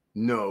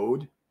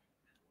Node,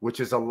 which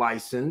is a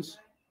license.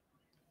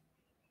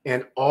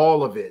 And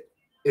all of it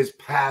is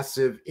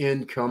passive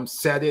income.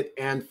 Set it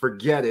and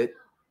forget it.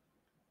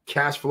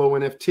 Cashflow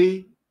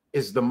NFT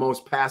is the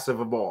most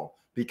passive of all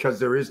because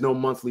there is no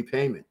monthly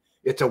payment.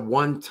 It's a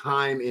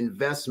one-time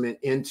investment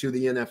into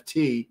the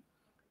NFT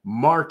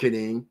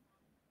marketing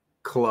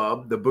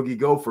club, the Boogie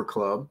Gopher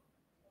Club.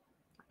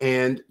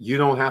 And you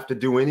don't have to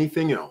do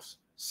anything else.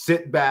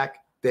 Sit back.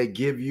 They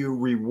give you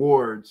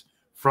rewards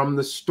from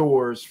the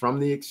stores, from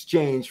the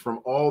exchange, from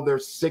all their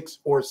 6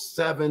 or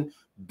 7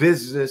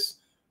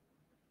 business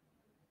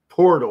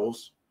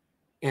portals.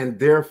 And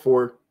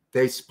therefore,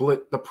 they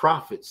split the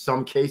profit.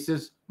 Some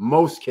cases,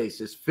 most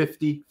cases,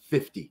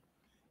 50-50.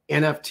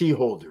 NFT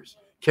holders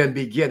can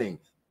be getting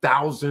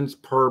thousands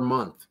per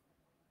month,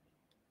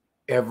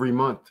 every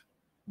month,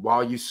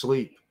 while you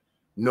sleep.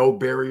 No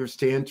barriers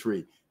to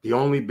entry. The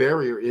only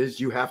barrier is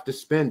you have to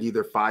spend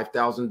either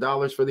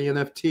 $5,000 for the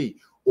NFT,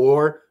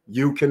 or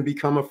you can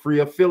become a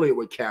free affiliate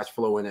with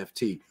Cashflow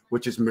NFT,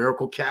 which is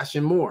Miracle Cash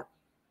and more.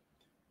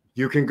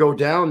 You can go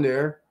down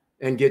there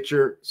and get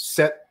your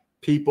set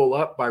people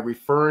up by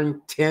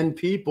referring 10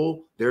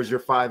 people. There's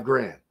your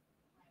 $5,000.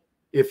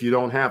 If you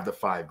don't have the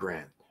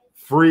 $5,000,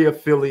 free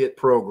affiliate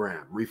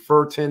program,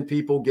 refer 10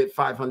 people, get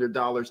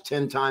 $500.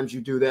 10 times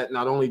you do that.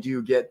 Not only do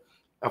you get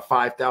a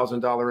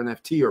 $5,000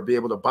 NFT or be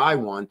able to buy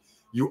one,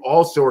 you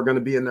also are going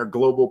to be in their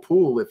global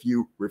pool if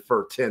you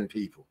refer 10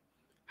 people.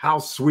 How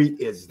sweet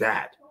is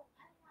that?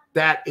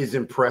 That is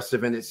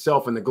impressive in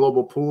itself. And the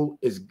global pool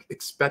is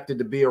expected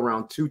to be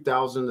around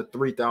 $2,000 to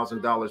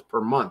 $3,000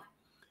 per month.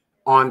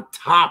 On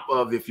top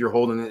of, if you're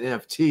holding an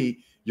NFT,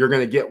 you're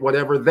going to get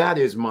whatever that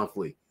is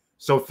monthly.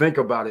 So think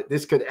about it.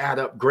 This could add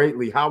up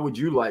greatly. How would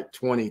you like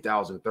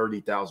 20,000,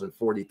 30,000,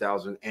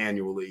 40,000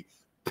 annually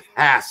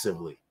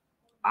passively?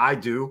 I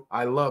do.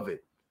 I love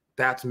it.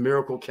 That's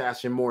Miracle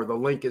Cash and more. The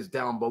link is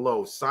down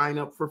below. Sign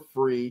up for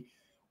free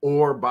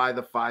or buy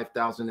the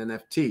 5,000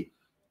 NFT.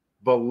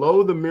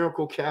 Below the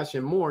Miracle Cash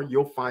and more,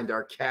 you'll find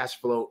our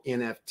Cashflow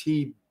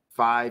NFT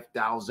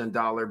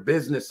 $5,000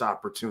 business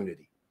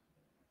opportunity.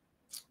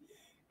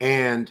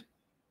 And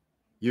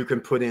you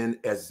can put in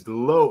as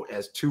low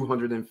as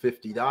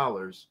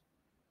 $250.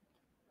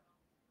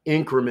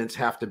 Increments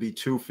have to be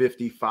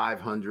 $250,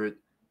 $500,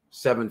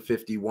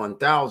 $750,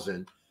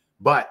 $1,000.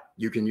 But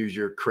you can use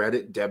your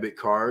credit, debit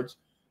cards,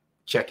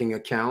 checking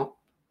account,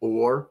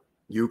 or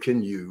you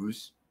can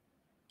use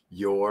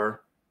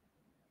your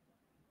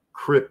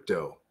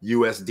crypto,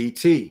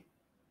 USDT,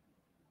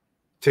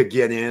 to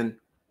get in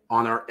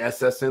on our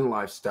SSN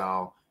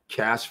Lifestyle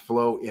cash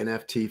flow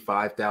NFT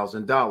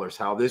 $5,000.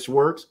 How this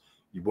works,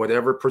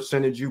 whatever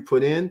percentage you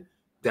put in,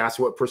 that's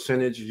what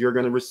percentage you're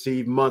going to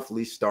receive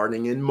monthly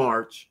starting in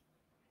March.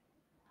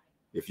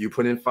 If you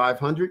put in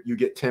 500, you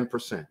get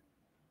 10%.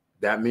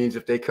 That means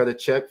if they cut a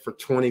check for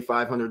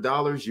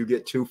 $2,500, you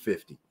get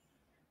 $250.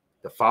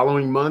 The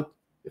following month,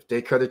 if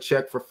they cut a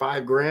check for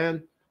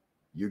 $5,000,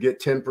 you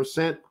get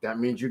 10%. That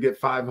means you get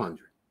 500.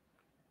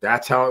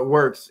 That's how it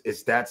works.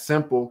 It's that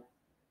simple,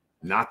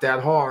 not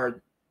that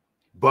hard.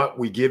 But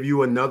we give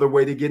you another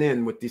way to get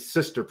in with the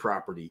sister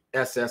property,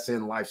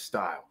 SSN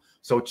Lifestyle.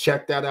 So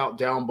check that out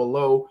down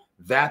below.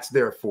 That's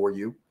there for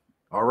you.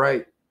 All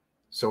right.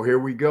 So here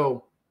we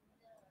go.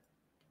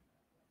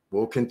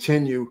 We'll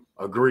continue.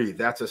 Agree.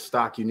 That's a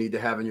stock you need to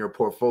have in your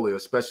portfolio,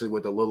 especially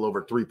with a little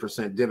over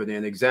 3%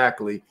 dividend.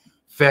 Exactly.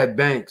 Fed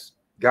banks.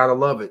 Gotta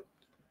love it.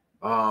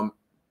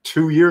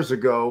 2 years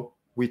ago,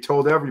 we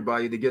told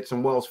everybody to get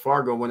some Wells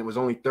Fargo when it was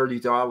only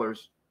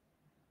 $30.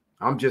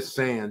 I'm just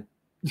saying.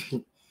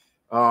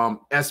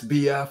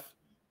 SBF,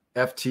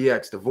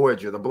 FTX, the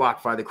Voyager, the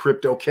BlockFi, the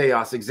Crypto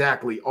Chaos,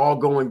 exactly, all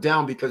going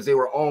down because they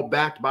were all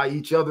backed by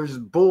each other's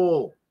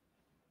bull.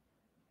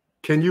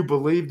 Can you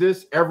believe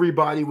this?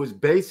 Everybody was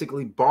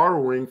basically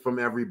borrowing from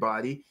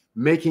everybody,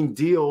 making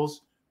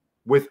deals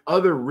with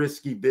other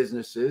risky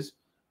businesses.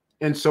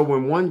 And so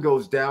when one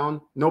goes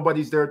down,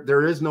 nobody's there.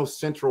 There is no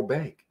central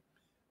bank.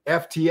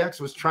 FTX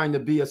was trying to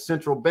be a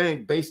central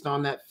bank based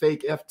on that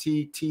fake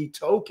FTT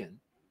token.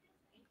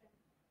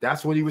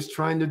 That's what he was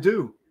trying to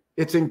do.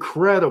 It's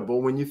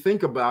incredible when you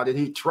think about it.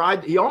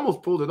 He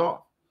almost pulled it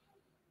off,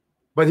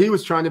 but he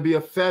was trying to be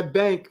a Fed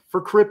bank for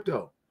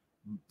crypto.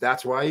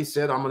 That's why he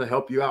said, I'm going to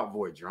help you out,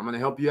 Voyager. I'm going to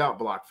help you out,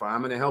 BlockFi.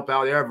 I'm going to help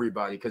out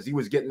everybody, because he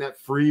was getting that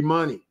free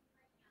money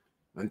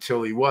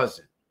until he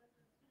wasn't.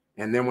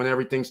 And then when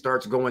everything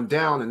starts going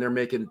down and they're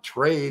making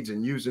trades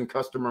and using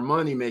customer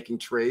money, making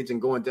trades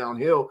and going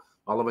downhill,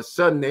 all of a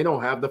sudden they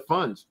don't have the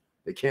funds.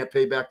 They can't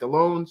pay back the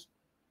loans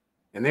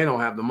and they don't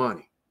have the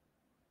money.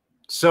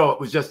 So it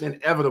was just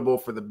inevitable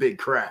for the big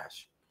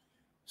crash.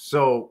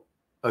 So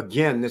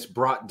again, this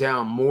brought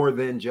down more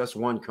than just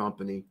one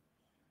company.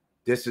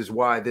 This is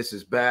why this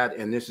is bad.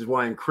 And this is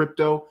why in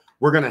crypto,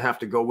 we're going to have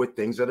to go with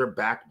things that are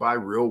backed by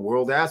real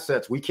world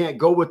assets. We can't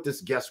go with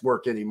this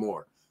guesswork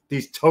anymore.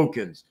 These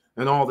tokens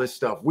and all this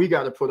stuff. We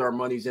got to put our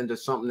monies into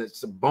something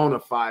that's bona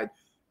fide,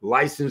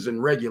 licensed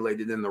and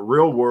regulated in the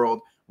real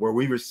world, where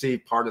we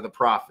receive part of the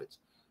profits.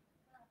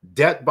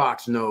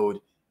 Debtbox Node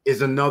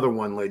is another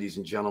one, ladies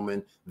and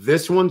gentlemen.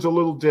 This one's a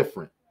little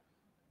different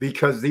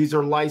because these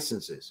are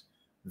licenses.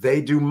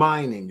 They do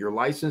mining. Your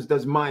license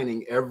does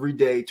mining every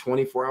day,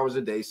 24 hours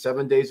a day,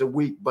 7 days a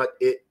week, but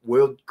it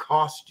will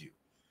cost you.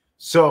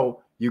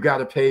 So you got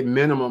to pay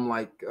minimum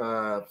like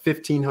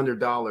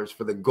 $1,500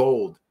 for the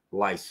gold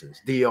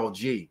license,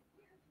 DLG.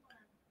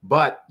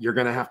 But you're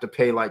going to have to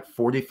pay like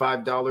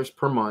 $45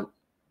 per month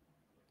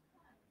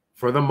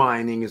for the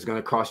mining. Is going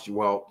to cost you,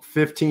 well,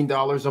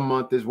 $15 a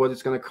month is what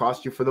it's going to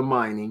cost you for the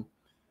mining.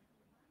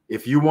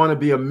 If you want to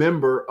be a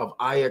member of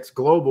IX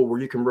Global, where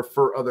you can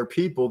refer other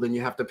people, then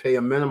you have to pay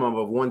a minimum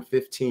of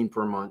 $115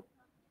 per month.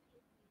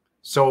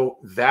 So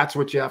that's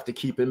what you have to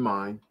keep in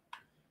mind.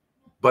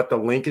 But the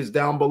link is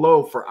down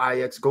below for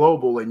IX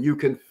Global, and you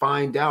can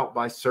find out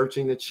by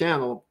searching the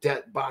channel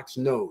Debtbox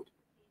Node.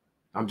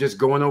 I'm just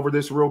going over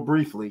this real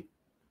briefly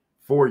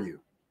for you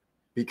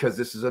because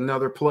this is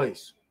another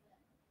place.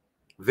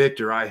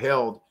 Victor, I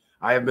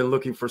have been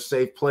looking for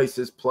safe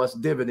places plus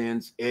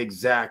dividends.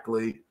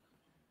 Exactly.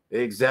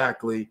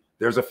 Exactly.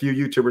 There's a few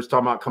YouTubers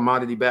talking about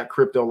commodity-backed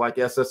crypto like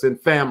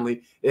SSN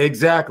Family.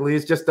 Exactly.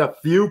 It's just a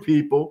few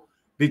people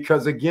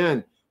because,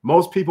 again,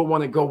 most people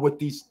want to go with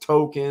these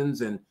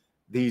tokens and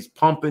these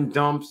pump and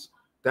dumps.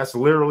 That's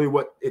literally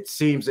what it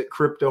seems that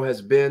crypto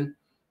has been.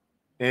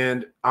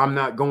 And I'm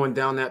not going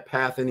down that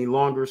path any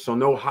longer. So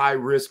no high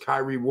risk, high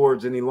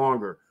rewards any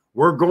longer.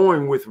 We're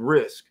going with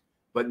risk,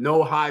 but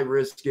no high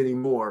risk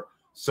anymore.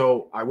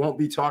 So I won't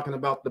be talking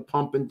about the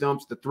pump and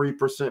dumps, the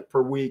 3%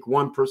 per week,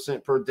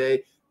 1% per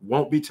day.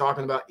 Won't be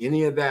talking about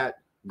any of that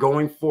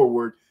going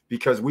forward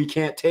because we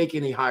can't take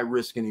any high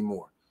risk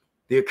anymore.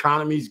 The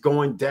economy's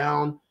going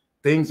down.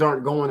 Things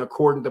aren't going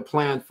according to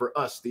plan for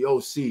us, the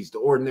OCs, the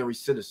ordinary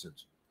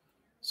citizens.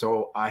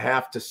 So I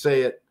have to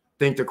say it.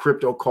 Think the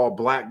crypto called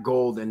black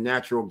gold and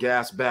natural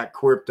gas backed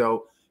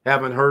crypto.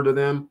 Haven't heard of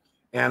them,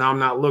 and I'm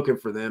not looking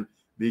for them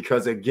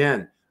because,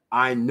 again,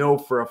 I know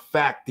for a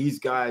fact these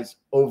guys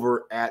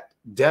over at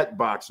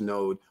Debtbox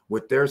Node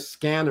with their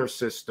scanner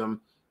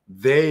system,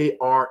 they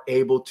are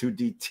able to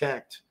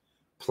detect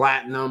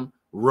platinum,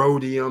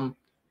 rhodium,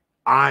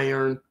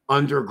 iron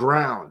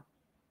underground.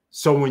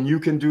 So when you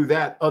can do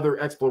that, other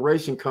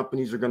exploration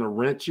companies are going to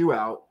rent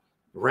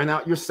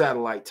out your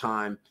satellite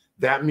time.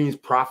 That means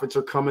profits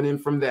are coming in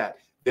from that.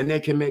 Then they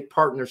can make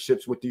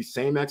partnerships with these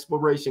same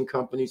exploration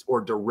companies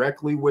or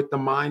directly with the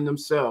mine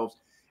themselves.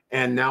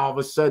 And now all of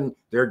a sudden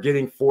they're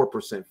getting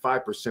 4%,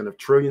 5% of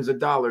trillions of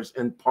dollars.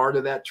 And part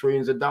of that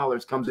trillions of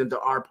dollars comes into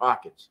our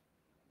pockets.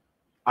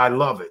 I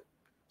love it.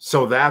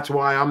 So that's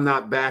why I'm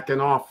not backing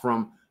off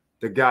from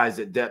the guys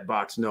at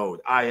Debtbox Node,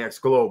 IX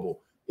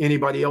Global.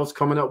 Anybody else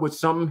coming up with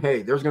something?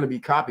 Hey, there's going to be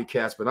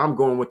copycats, but I'm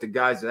going with the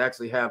guys that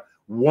actually have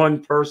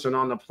one person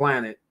on the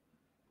planet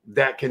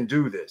that can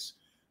do this.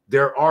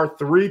 There are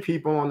 3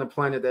 people on the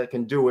planet that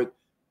can do it.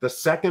 The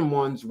second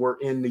ones were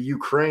in the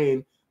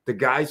Ukraine. The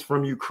guys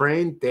from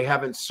Ukraine, they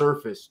haven't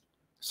surfaced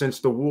since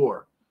the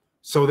war.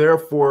 So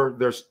therefore,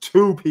 there's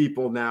 2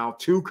 people now,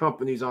 2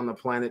 companies on the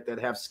planet that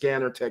have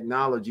scanner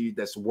technology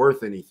that's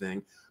worth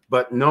anything.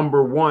 But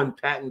number 1,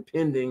 patent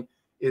pending,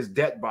 is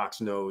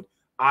Debtbox Node.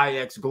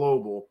 IX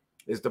Global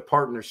is the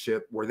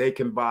partnership where they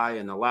can buy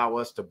and allow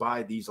us to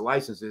buy these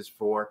licenses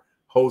for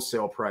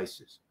wholesale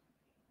prices.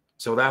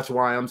 So that's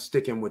why I'm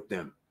sticking with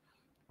them.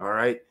 All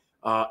right.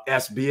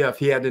 SBF,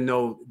 he had to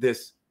know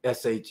this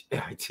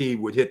SHIT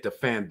would hit the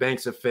fan.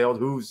 Banks have failed.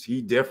 Who's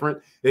he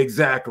different?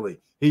 Exactly.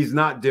 He's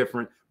not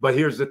different. But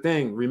here's the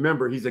thing.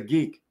 Remember, he's a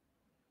geek.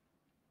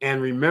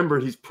 And remember,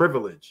 he's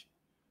privileged.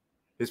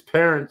 His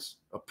parents,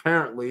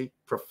 apparently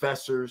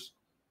professors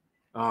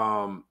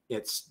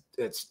at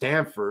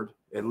Stanford,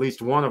 at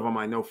least one of them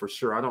I know for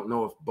sure. I don't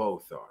know if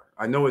both are.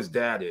 I know his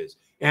dad is.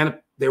 And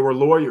they were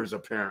lawyers,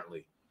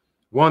 apparently.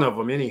 One of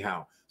them,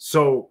 anyhow.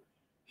 So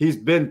he's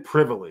been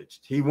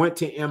privileged. He went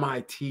to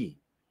MIT.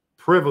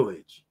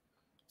 Privilege.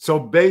 So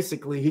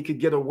basically, he could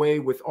get away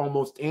with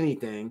almost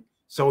anything.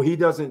 So he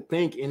doesn't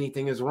think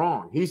anything is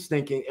wrong. He's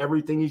thinking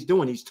everything he's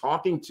doing. He's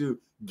talking to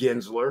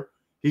Gensler.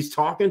 He's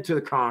talking to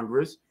the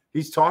Congress.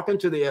 He's talking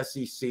to the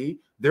SEC.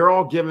 They're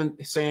all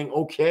saying,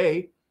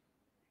 okay.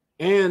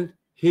 And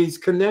he's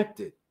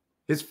connected.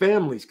 His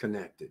family's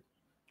connected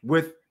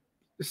with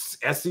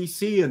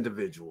SEC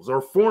individuals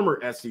or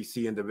former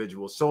SEC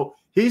individuals. So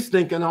he's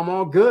thinking I'm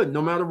all good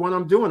no matter what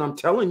I'm doing. I'm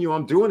telling you,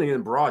 I'm doing it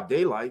in broad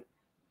daylight.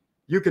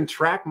 You can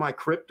track my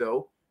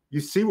crypto. You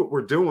see what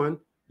we're doing.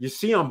 You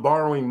see I'm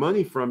borrowing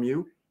money from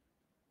you.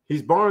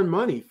 He's borrowing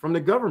money from the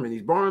government.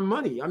 He's borrowing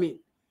money. I mean,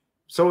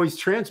 so he's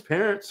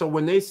transparent. So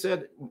when they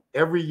said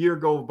every year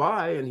goes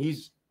by and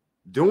he's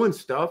doing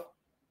stuff,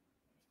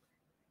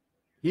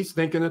 he's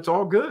thinking it's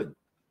all good,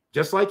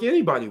 just like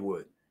anybody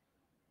would.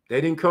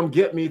 They didn't come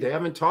get me. They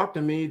haven't talked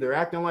to me. They're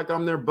acting like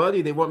I'm their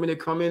buddy. They want me to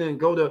come in and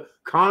go to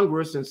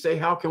Congress and say,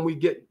 how can we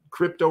get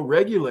crypto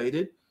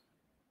regulated?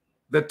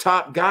 The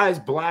top guys,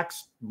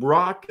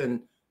 BlackRock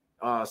and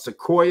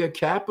Sequoia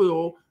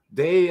Capital,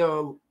 they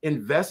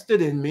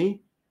invested in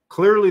me.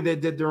 Clearly, they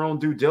did their own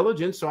due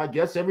diligence. So I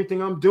guess everything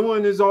I'm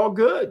doing is all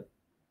good.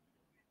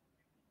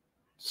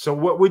 So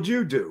what would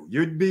you do?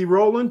 You'd be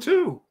rolling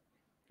too.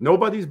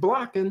 Nobody's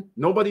blocking.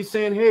 Nobody's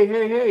saying,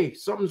 hey,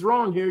 something's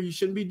wrong here. You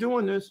shouldn't be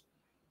doing this.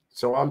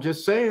 So I'm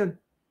just saying.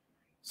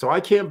 So I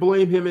can't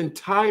blame him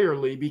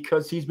entirely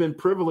because he's been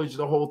privileged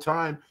the whole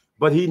time.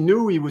 But he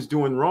knew he was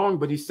doing wrong,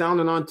 but he's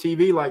sounding on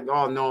TV like,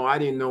 oh, no, I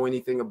didn't know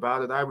anything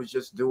about it. I was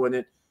just doing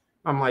it.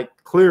 I'm like,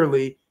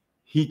 clearly,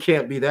 he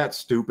can't be that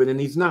stupid, and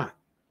he's not.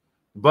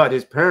 But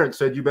his parents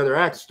said, you better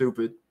act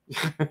stupid,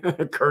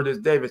 Curtis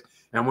Davis.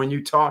 And when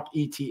you talk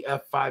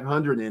ETF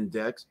 500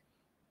 index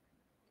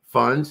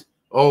funds,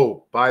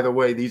 oh, by the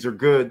way, these are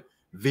good.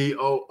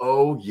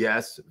 VOO,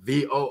 yes.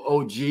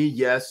 VOOG,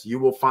 yes. You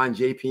will find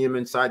JPM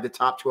inside the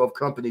top 12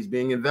 companies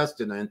being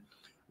invested in.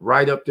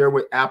 Right up there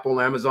with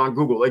Apple, Amazon,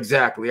 Google.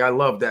 Exactly. I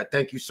love that.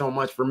 Thank you so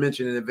much for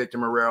mentioning it, Victor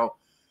Morrell.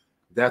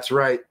 That's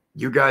right.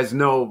 You guys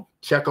know.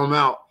 Check them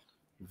out.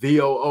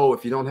 VOO.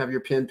 If you don't have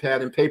your pen,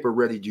 pad, and paper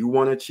ready, do you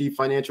want to achieve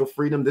financial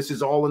freedom? This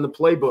is all in the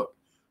playbook.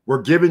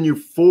 We're giving you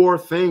 4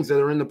 things that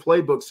are in the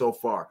playbook so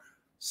far.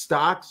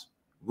 Stocks,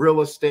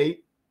 real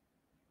estate,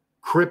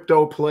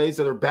 crypto plays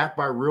that are backed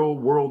by real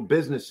world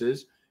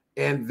businesses,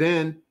 and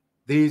then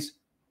these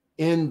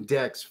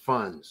index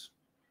funds.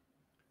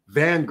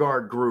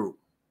 Vanguard Group,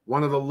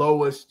 one of the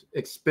lowest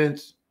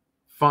expense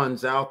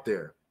funds out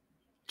there.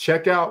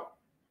 Check out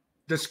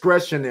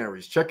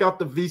discretionaries. Check out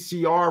the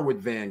VCR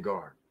with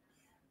Vanguard.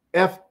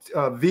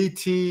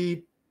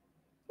 VT,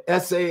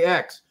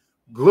 SAX.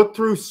 Look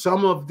through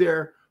some of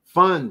their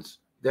funds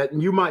that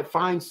you might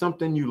find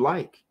something you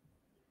like.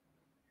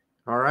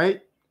 All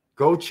right?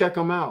 Go check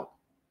them out.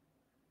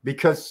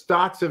 Because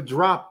stocks have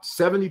dropped.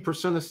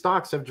 70% of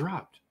stocks have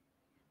dropped.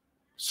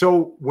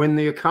 So when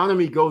the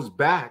economy goes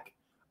back,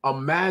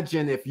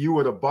 imagine if you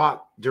would have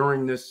bought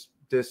during this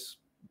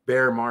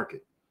bear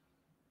market.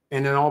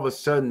 And then all of a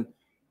sudden,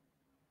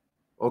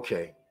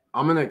 okay,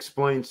 I'm going to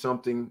explain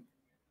something.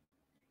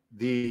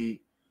 The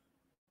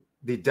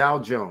Dow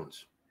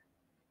Jones.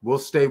 We'll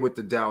stay with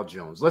the Dow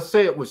Jones. Let's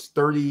say it was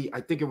 30, I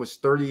think it was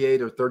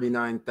 38 or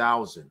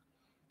 39,000.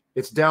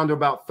 It's down to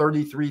about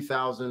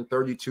 33,000,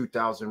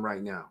 32,000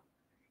 right now.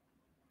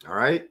 All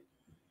right.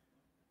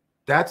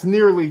 That's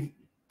nearly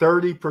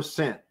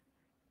 30%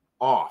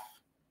 off.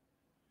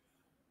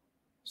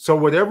 So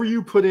whatever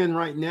you put in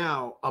right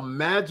now,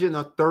 imagine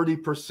a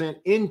 30%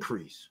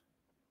 increase.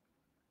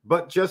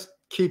 But just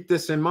keep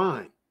this in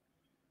mind.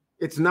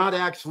 It's not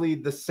actually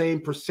the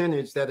same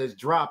percentage that has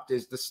dropped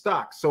as the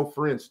stock. So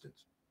for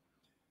instance,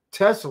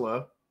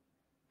 Tesla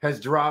has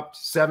dropped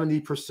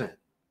 70%.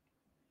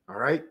 All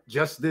right,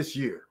 just this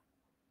year.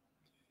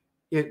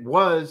 It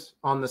was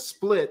on the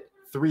split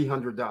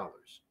 $300.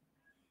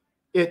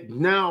 It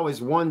now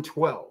is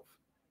 112.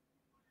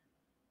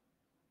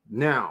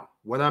 Now,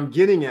 what I'm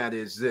getting at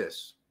is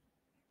this.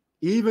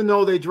 Even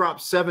though they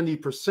dropped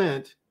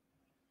 70%,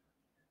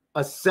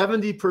 a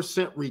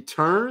 70%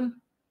 return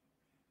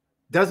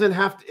doesn't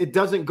have to, it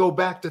doesn't go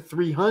back to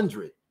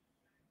 300.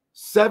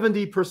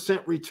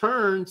 70%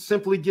 return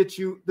simply gets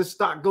you, the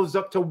stock goes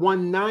up to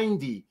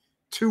 190,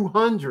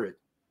 200.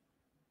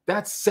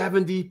 That's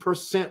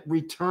 70%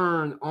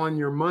 return on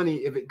your money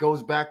if it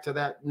goes back to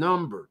that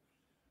number.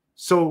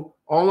 So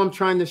all I'm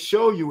trying to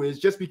show you is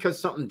just because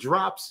something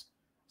drops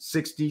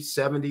 60,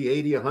 70,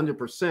 80,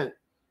 100%,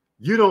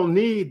 you don't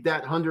need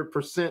that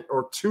 100%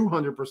 or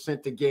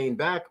 200% to gain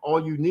back.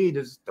 All you need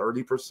is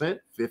 30%,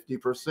 50%,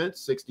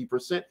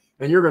 60%,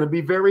 and you're going to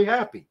be very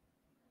happy.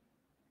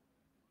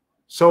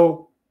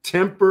 So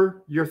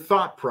temper your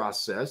thought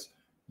process.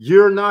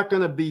 You're not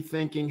going to be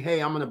thinking,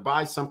 hey, I'm going to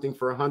buy something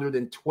for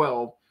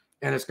 112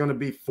 and it's going to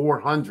be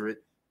 400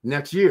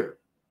 next year.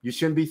 You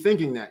shouldn't be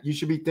thinking that. You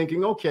should be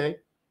thinking, okay,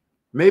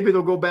 maybe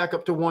it'll go back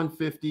up to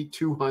 150,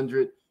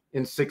 200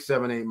 in 6,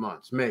 7, 8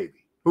 months.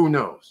 Maybe. Who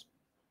knows?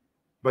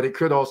 But it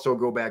could also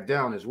go back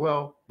down as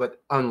well,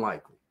 but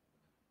unlikely.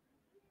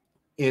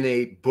 In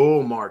a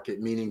bull market,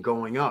 meaning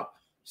going up.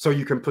 So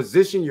you can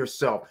position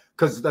yourself,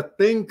 because the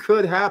thing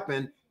could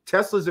happen.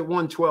 Tesla's at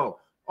 112.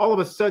 All of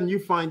a sudden you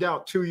find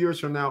out 2 years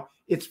from now,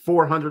 it's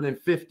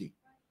 450.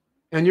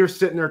 And you're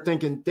sitting there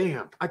thinking,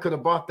 damn, I could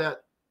have bought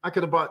that. I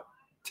could have bought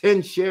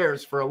 10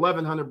 shares for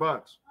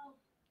 $1,100.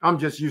 I'm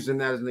just using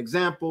that as an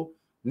example.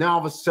 Now all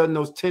of a sudden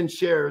those 10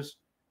 shares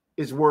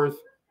is worth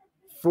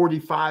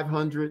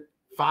 4,500,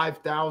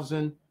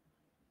 5,000,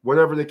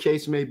 whatever the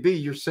case may be.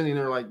 You're sitting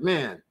there like,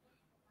 man,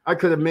 I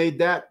could have made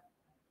that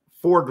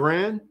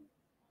 $4,000,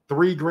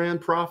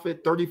 $3,000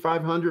 profit,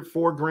 3,500,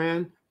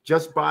 $4,000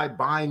 just by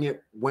buying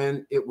it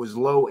when it was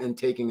low and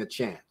taking a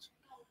chance.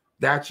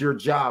 That's your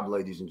job,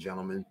 ladies and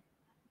gentlemen.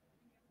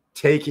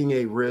 Taking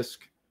a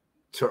risk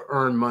to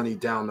earn money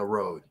down the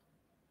road.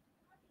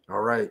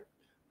 All right.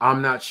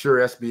 I'm not sure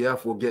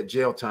SBF will get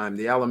jail time.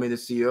 The Alameda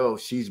CEO,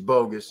 she's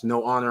bogus.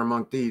 No honor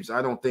among thieves.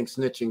 I don't think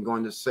snitching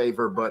going to save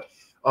her, but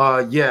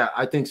yeah,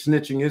 I think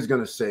snitching is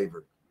going to save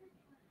her.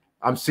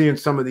 I'm seeing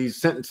some of these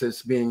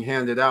sentences being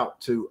handed out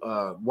to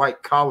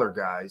white collar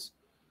guys,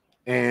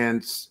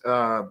 and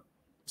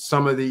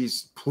some of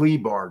these plea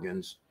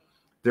bargains,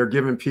 they're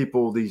giving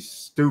people these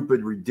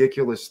stupid,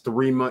 ridiculous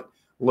 3-month.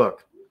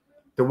 Look,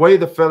 the way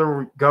the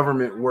federal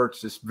government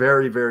works is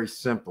very, very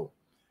simple.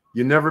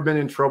 You've never been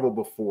in trouble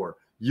before.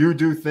 You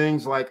do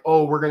things like,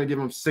 oh, we're going to give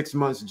them 6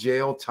 months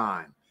jail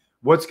time.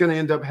 What's going to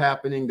end up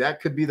happening? That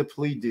could be the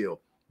plea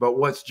deal. But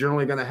what's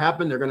generally going to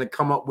happen? They're going to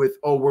come up with,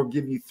 oh, we'll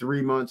give you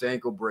 3 months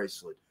ankle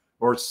bracelet,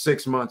 or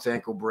 6 months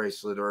ankle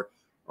bracelet,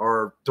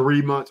 or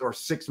 3 months, or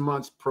 6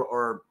 months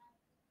or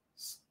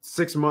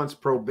 6 months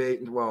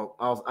probation. Well,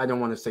 I don't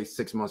want to say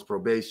 6 months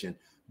probation,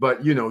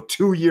 but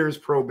 2 years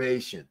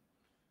probation,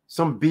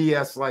 some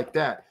BS like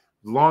that.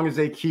 As long as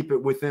they keep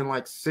it within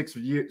like 6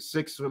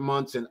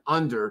 months and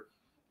under,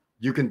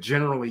 you can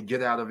generally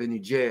get out of any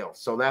jail.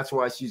 So that's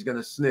why she's going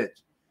to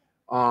snitch.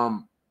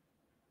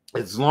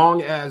 As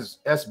long as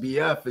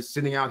SBF is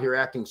sitting out here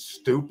acting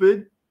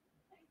stupid,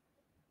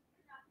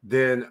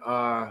 then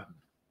the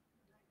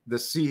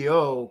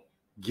CEO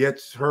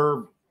gets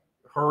her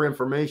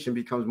information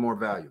becomes more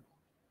valuable.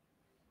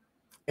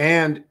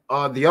 And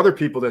the other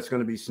people that's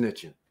going to be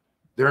snitching,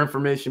 their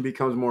information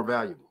becomes more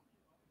valuable.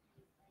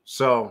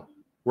 So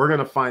we're going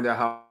to find out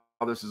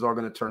how this is all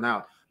going to turn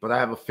out. But I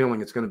have a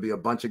feeling it's going to be a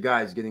bunch of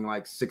guys getting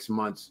like 6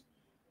 months,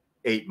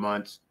 8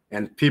 months.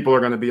 And people are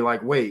going to be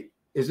like, wait,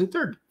 isn't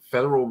there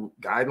federal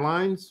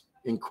guidelines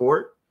in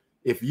court?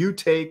 If you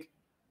take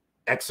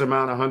X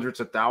amount of hundreds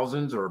of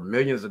thousands or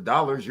millions of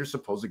dollars, you're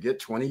supposed to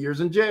get 20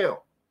 years in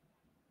jail.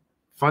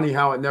 Funny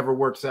how it never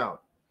works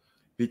out.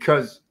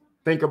 Because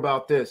think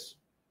about this.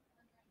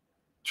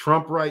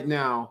 Trump right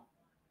now,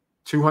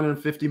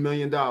 $250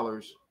 million,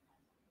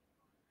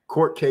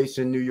 court case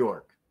in New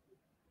York.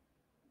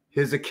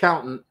 His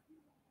accountant,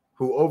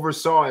 who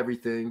oversaw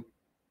everything,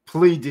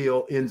 plea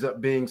deal ends up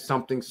being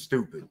something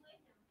stupid.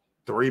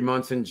 3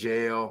 months in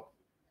jail,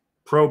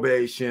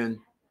 probation,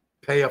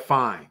 pay a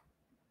fine.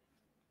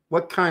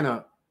 What kind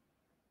of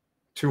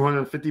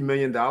 $250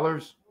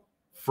 million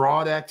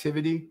fraud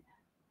activity?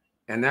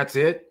 And that's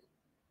it?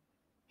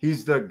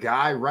 He's the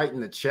guy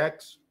writing the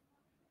checks.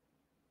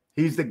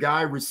 He's the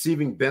guy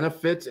receiving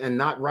benefits and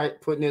not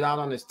putting it out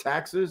on his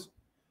taxes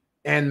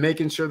and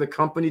making sure the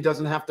company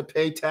doesn't have to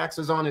pay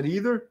taxes on it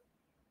either.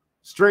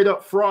 Straight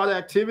up fraud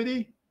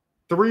activity.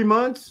 3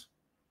 months.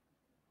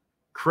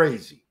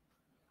 Crazy.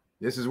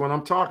 This is what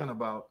I'm talking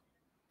about.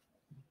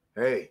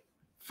 Hey,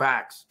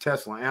 facts.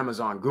 Tesla,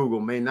 Amazon, Google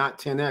may not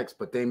 10x,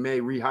 but they may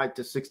re-hike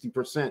to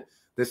 60%.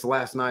 This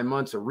last 9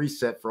 months, a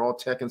reset for all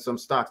tech and some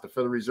stocks. The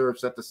Federal Reserve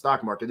set the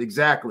stock market.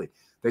 Exactly.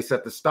 They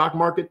set the stock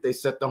market. They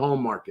set the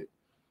home market,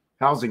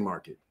 housing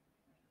market.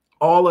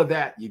 All of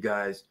that, you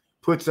guys,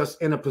 puts us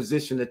in a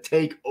position to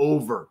take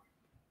over.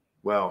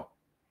 Well,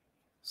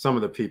 some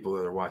of the people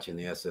that are watching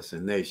the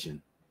SSN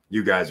Nation,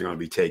 you guys are going to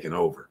be taking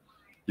over.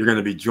 You're going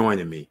to be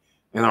joining me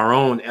in our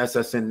own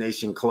SSN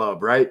Nation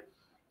Club, right?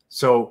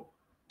 So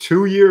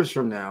 2 years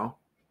from now,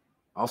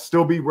 I'll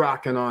still be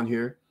rocking on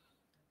here.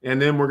 And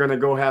then we're going to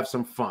go have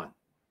some fun,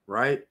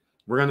 right?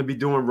 We're going to be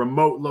doing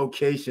remote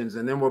locations,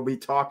 and then we'll be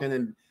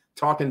talking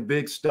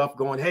big stuff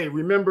going, hey,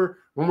 remember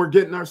when we're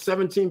getting our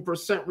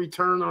 17%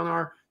 return on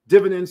our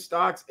dividend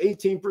stocks,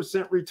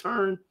 18%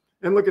 return,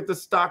 and look at the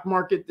stock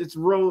market, it's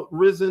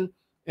risen.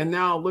 And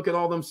now look at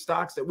all them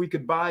stocks that we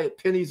could buy at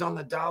pennies on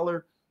the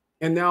dollar.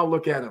 And now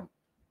look at them,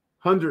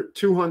 100,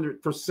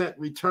 200%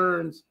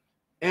 returns.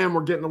 And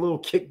we're getting a little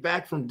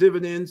kickback from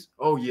dividends.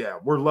 Oh, yeah,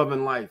 we're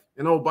loving life.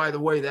 And oh, by the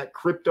way, that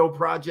crypto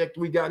project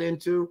we got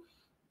into,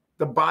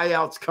 the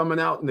buyouts coming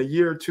out in a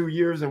year, 2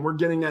 years, and we're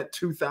getting that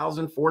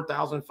 $2,000,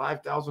 $4,000,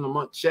 $5,000 a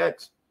month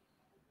checks.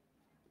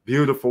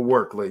 Beautiful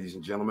work, ladies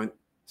and gentlemen.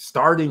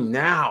 Starting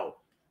now.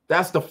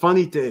 That's the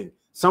funny thing.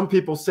 Some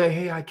people say,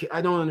 hey,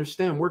 I don't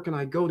understand. Where can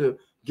I go to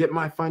get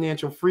my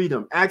financial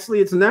freedom? Actually,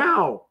 it's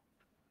now.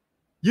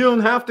 You don't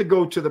have to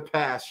go to the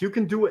past. You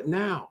can do it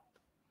now.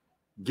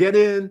 Get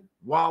in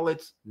while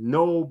it's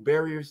no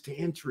barriers to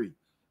entry.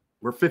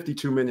 We're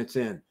 52 minutes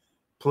in.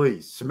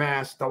 Please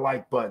smash the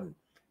like button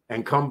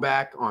and come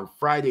back on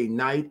Friday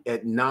night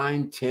at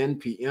 9:10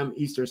 p.m.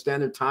 Eastern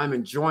Standard Time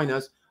and join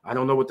us. I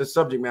don't know what the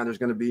subject matter is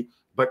going to be,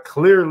 but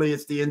clearly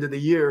it's the end of the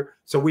year.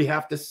 So we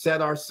have to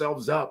set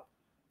ourselves up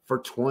for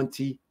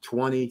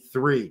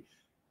 2023.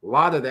 A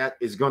lot of that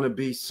is going to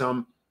be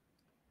some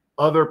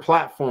other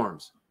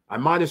platforms. I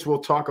might as well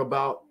talk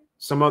about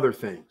some other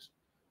things,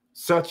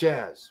 such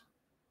as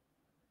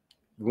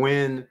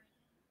when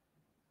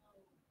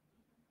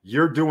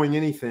you're doing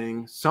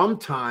anything,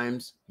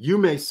 sometimes you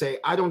may say,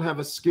 I don't have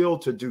a skill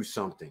to do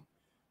something.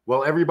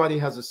 Well, everybody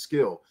has a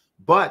skill,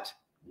 but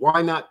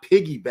why not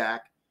piggyback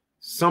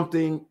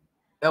something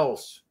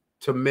else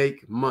to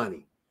make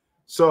money?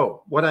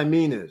 So what I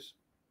mean is,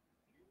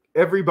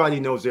 everybody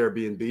knows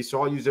Airbnb,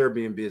 so I'll use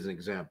Airbnb as an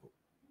example.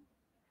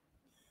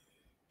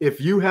 If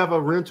you have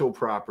a rental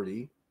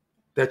property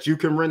that you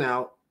can rent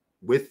out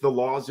with the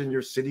laws in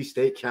your city,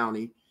 state,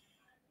 county,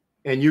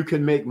 and you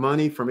can make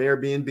money from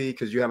Airbnb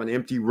because you have an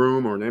empty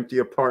room or an empty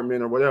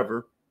apartment or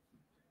whatever,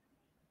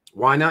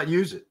 why not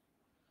use it?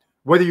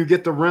 Whether you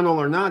get the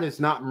rental or not, it's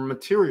not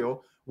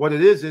material. What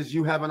it is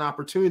you have an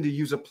opportunity to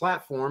use a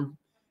platform,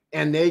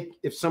 and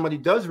if somebody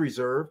does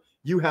reserve,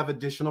 you have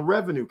additional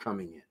revenue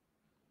coming in.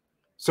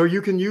 So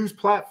you can use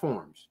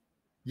platforms.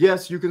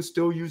 Yes, you can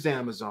still use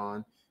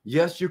Amazon.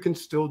 Yes, you can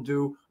still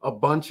do a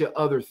bunch of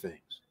other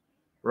things,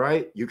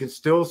 right? You can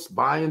still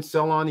buy and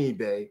sell on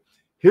eBay.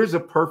 Here's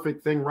a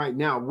perfect thing right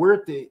now. We're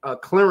at the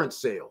clearance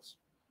sales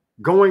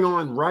going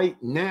on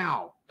right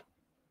now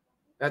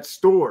at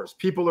stores.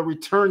 People are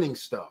returning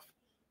stuff.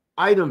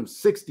 Items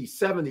 60,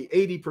 70,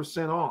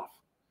 80% off.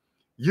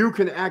 You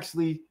can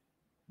actually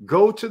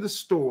go to the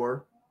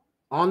store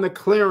on the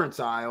clearance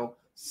aisle,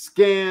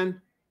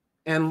 scan,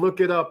 and look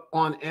it up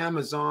on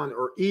Amazon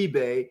or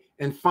eBay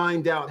and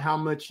find out how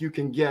much you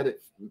can get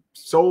it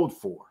sold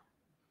for.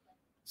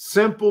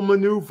 Simple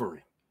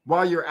maneuvering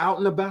while you're out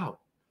and about.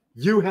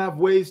 You have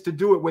ways to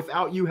do it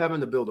without you having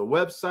to build a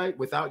website,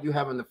 without you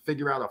having to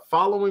figure out a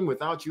following,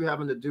 without you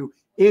having to do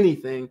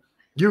anything.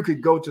 You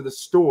could go to the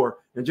store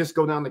and just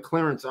go down the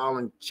clearance aisle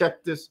and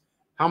check this.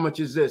 How much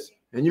is this?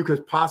 And you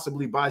could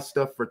possibly buy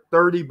stuff for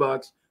 30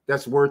 bucks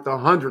that's worth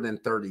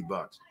 130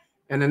 bucks.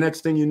 And the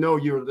next thing you know,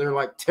 there are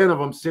like 10 of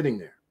them sitting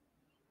there.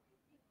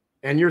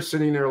 And you're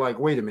sitting there like,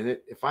 wait a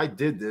minute, if I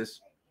did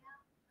this,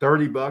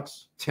 30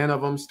 bucks, 10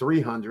 of them's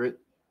 300.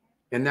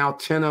 And now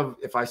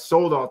if I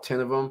sold all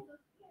 10 of them,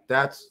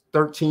 that's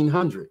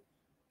 1,300.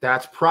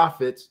 That's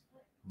profits.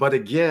 But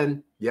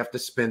again, you have to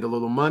spend a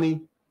little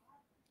money.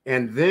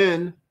 And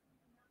then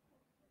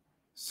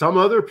some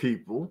other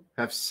people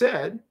have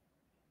said,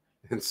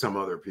 some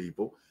other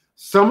people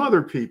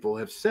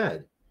have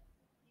said,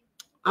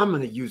 I'm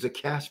going to use a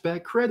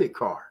cashback credit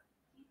card.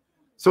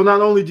 So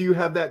not only do you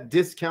have that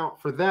discount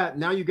for that,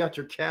 now you got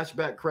your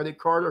cashback credit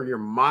card or your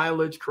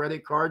mileage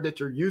credit card that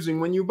you're using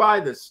when you buy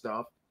this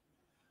stuff.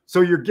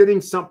 So you're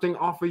getting something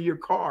off of your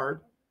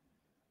card.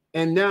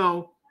 And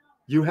now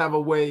you have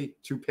a way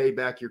to pay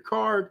back your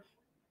card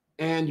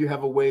and you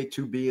have a way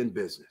to be in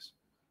business.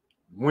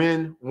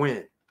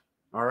 Win-win.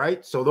 All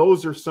right. So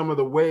those are some of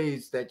the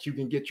ways that you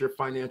can get your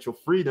financial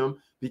freedom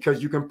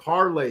because you can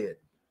parlay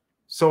it.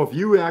 So if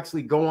you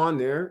actually go on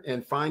there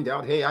and find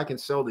out, hey, I can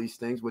sell these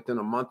things within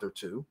a month or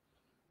two.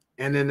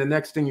 And then the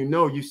next thing you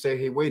know, you say,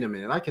 hey, wait a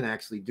minute, I can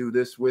actually do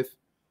this with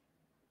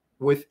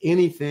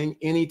anything,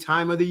 any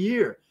time of the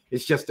year.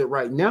 It's just that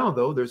right now,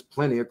 though, there's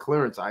plenty of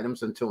clearance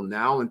items until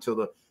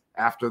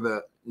after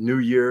the New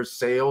Year's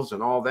sales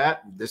and all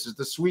that. This is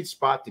the sweet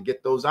spot to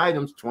get those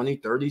items 20,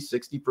 30,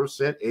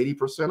 60%,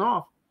 80%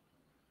 off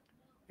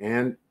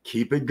and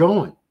keep it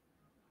going.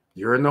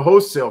 You're in the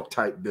wholesale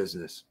type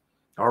business.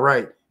 All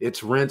right.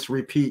 It's rinse,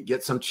 repeat,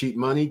 get some cheap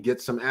money,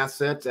 get some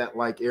assets at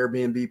like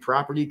Airbnb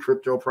property,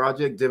 crypto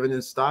project,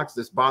 dividend stocks,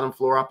 this bottom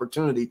floor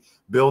opportunity,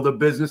 build a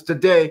business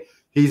today.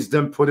 He's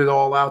done put it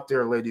all out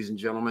there, ladies and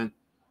gentlemen.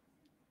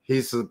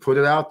 He's put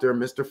it out there.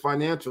 Mr.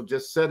 Financial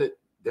just said it.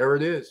 There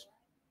it is.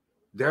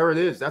 There it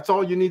is. That's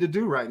all you need to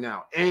do right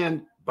now.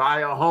 And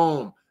buy a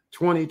home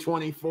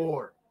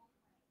 2024.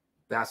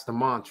 That's the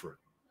mantra.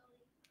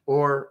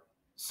 Or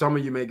some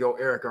of you may go,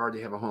 Eric, I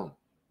already have a home.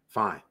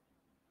 Fine.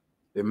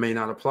 It may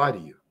not apply to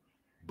you.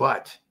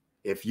 But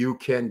if you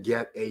can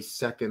get a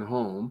second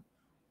home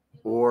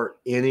or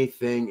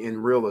anything in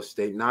real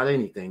estate, not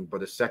anything,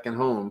 but a second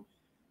home,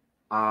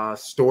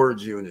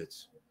 storage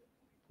units,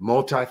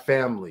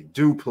 multifamily,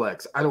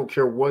 duplex, I don't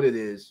care what it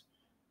is,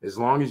 as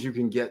long as you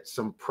can get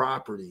some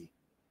property,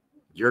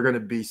 you're going to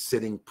be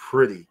sitting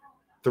pretty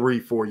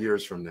 3-4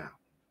 years from now.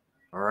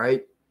 All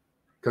right?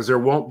 Because there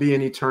won't be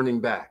any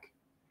turning back.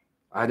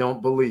 I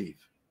don't believe.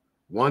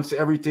 Once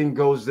everything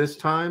goes this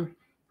time,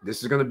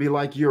 this is going to be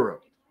like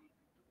Europe.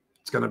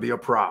 It's going to be a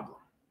problem.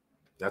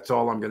 That's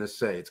all I'm going to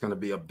say. It's going to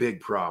be a big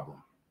problem.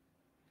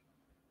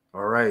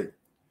 All right.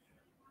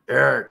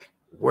 Eric,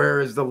 where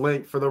is the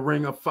link for the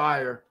Ring of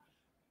Fire?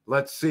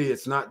 Let's see.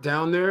 It's not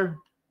down there.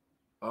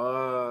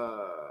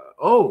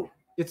 Oh,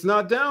 it's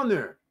not down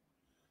there.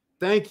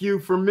 Thank you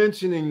for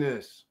mentioning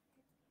this.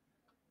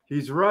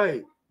 He's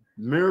right.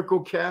 Miracle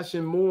Cash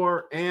and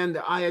More and the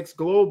IX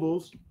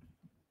Globals,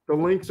 the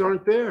links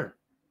aren't there.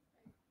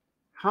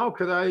 How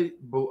could I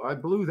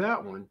blew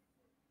that one.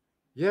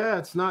 Yeah,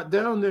 it's not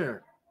down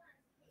there.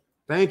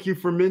 Thank you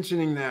for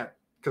mentioning that,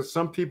 because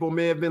some people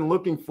may have been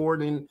looking for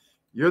it, and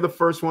you're the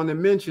first one that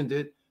mentioned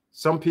it.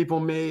 Some people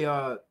may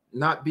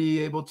not be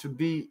able to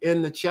be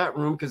in the chat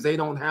room because they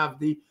don't have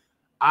the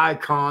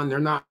icon. They're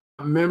not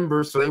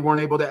members, so they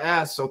weren't able to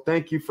ask. So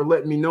thank you for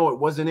letting me know it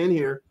wasn't in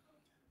here.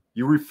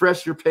 You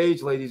refresh your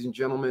page, ladies and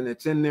gentlemen.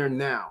 It's in there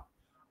now.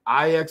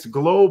 IX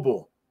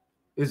Global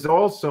is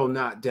also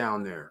not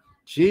down there.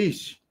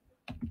 Jeez.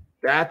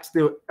 That's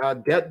the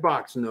debt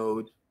box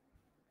node.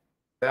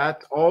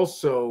 That's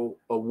also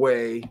a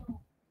way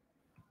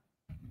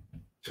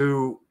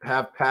to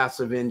have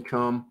passive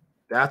income.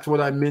 That's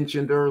what I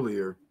mentioned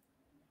earlier.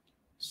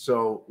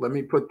 So let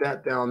me put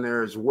that down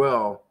there as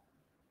well.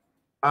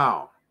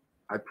 Wow.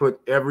 I put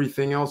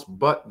everything else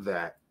but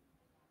that.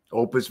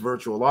 Opus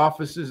Virtual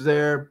Office is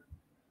there.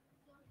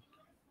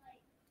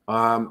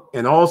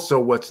 And also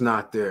what's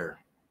not there?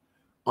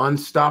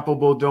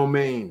 Unstoppable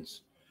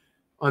Domains.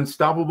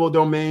 Unstoppable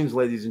Domains,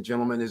 ladies and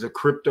gentlemen, is a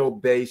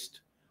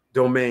crypto-based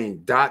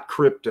domain.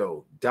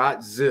 .crypto,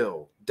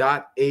 .zil,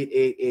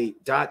 .888,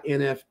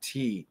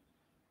 .nft,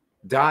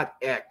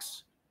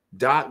 .x,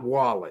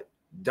 .wallet,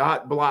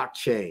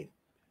 .blockchain.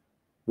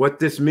 What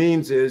this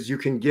means is you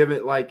can give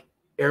it like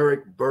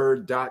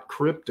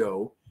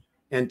ericbird.crypto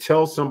and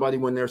tell somebody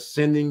when they're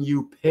sending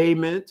you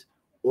payment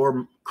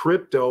or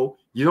crypto,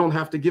 you don't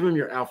have to give them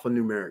your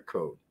alphanumeric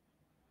code.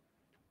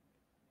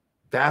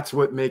 That's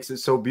what makes it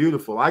so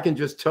beautiful. I can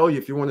just tell you,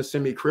 if you want to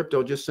send me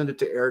crypto, just send it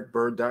to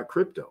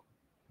ericbird.crypto.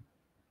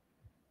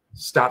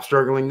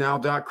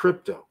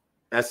 StopStrugglingNow.crypto.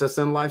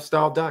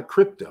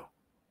 SSNLifestyle.crypto.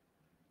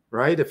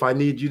 Right? If I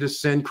need you to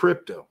send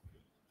crypto,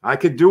 I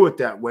could do it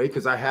that way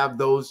because I have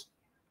those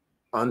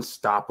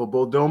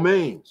unstoppable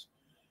domains.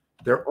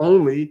 They're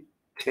only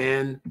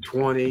 10,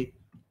 20,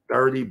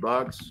 30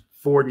 bucks,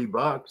 40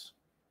 bucks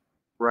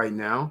right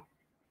now.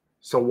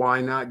 So why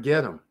not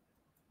get them?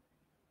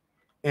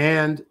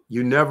 And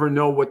you never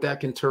know what that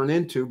can turn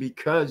into,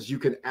 because you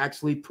can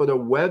actually put a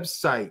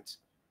website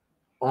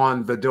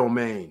on the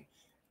domain.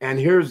 And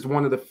here's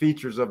one of the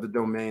features of the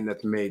domain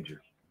that's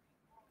major.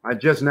 I'm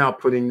just now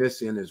putting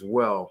this in as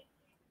well.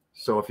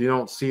 So if you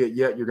don't see it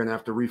yet, you're going to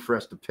have to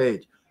refresh the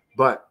page.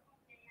 But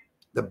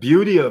the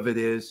beauty of it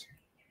is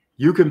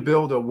you can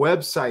build a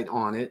website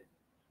on it.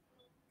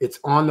 It's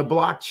on the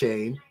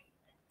blockchain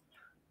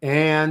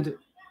and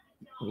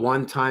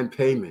one-time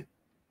payment.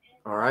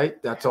 All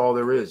right. That's all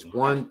there is.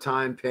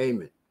 One-time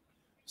payment.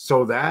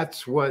 So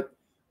that's what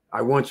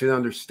I want you to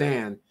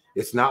understand.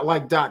 It's not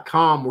like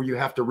 .com where you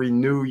have to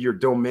renew your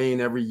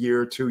domain every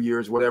year, 2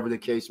 years, whatever the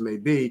case may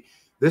be.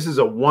 This is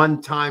a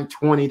one-time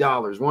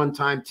 $20,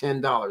 one-time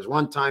 $10,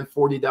 one-time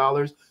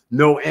 $40,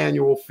 no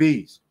annual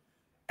fees.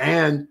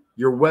 And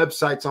your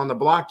website's on the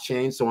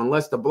blockchain. So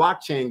unless the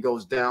blockchain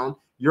goes down,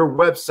 your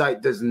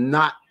website does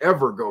not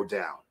ever go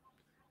down.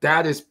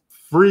 That is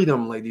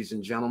freedom, ladies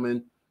and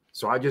gentlemen.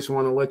 So I just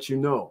want to let you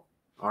know.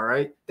 All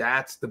right.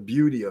 That's the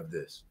beauty of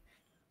this.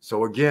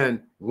 So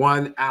again,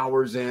 1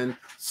 hour's in,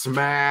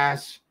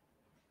 smash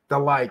the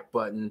like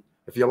button.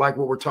 If you like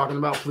what we're talking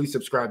about, please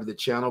subscribe to the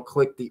channel.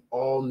 Click the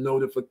all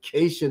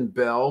notification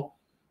bell.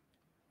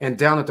 And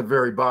down at the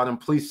very bottom,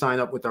 please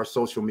sign up with our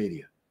social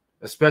media,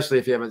 especially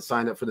if you haven't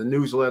signed up for the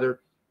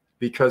newsletter,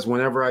 because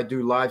whenever I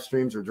do live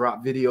streams or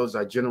drop videos,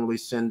 I generally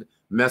send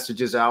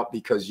messages out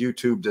because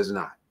YouTube does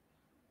not.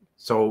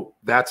 So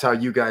that's how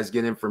you guys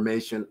get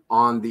information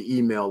on the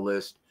email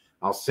list.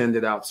 I'll send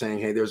it out saying,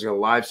 hey, there's a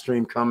live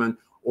stream coming,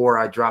 or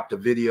I dropped a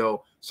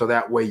video. So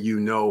that way you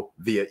know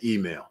via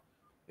email.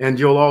 And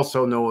you'll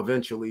also know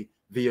eventually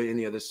via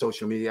any of the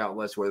social media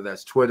outlets, whether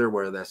that's Twitter,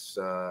 whether that's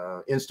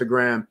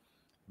Instagram,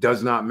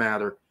 does not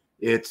matter.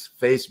 It's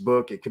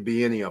Facebook. It could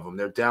be any of them.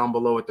 They're down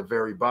below at the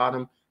very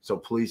bottom. So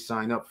please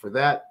sign up for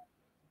that.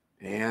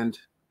 And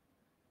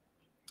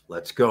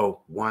let's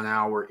go. 1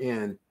 hour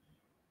in,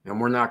 and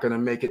we're not going to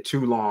make it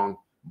too long,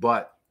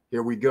 but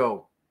here we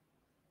go.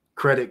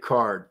 Credit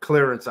card,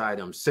 clearance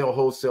items, sell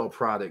wholesale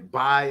product,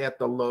 buy at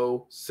the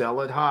low,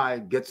 sell it high,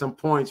 get some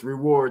points,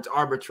 rewards,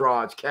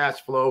 arbitrage,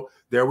 cash flow.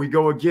 There we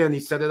go again. He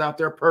said it out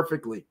there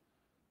perfectly.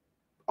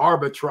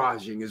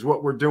 Arbitraging is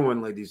what we're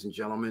doing, ladies and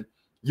gentlemen.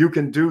 You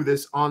can do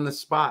this on the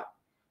spot.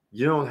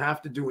 You don't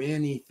have to do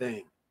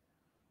anything.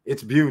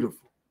 It's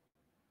beautiful.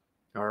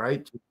 All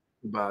right. Just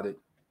think about it.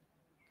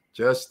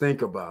 Just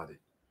think about it.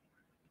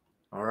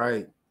 All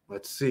right.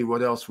 Let's see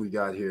what else we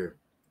got here.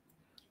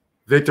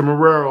 Victor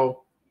Marrero,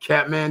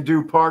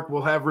 Kathmandu Park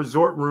will have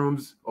resort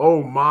rooms.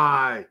 Oh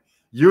my.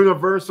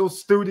 Universal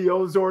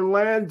Studios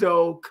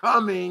Orlando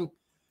coming.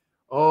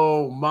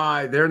 Oh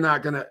my. They're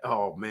not going to.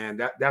 Oh man,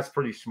 that's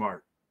pretty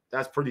smart.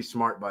 That's pretty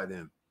smart by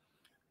them.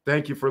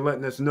 Thank you for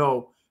letting us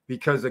know,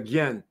 because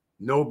again,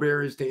 no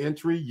barriers to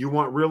entry. You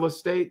want real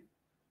estate?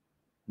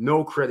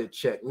 No credit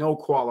check, no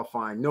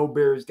qualifying, no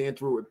barriers to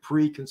entry with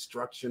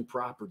pre-construction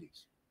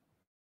properties.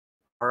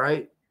 All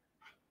right?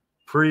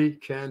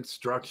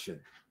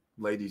 Pre-construction,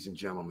 ladies and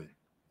gentlemen.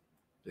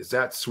 Is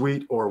that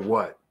sweet or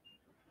what?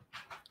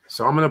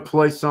 So I'm going to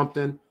play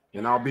something,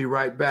 and I'll be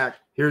right back.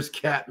 Here's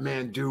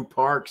Kathmandu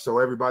Park, so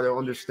everybody will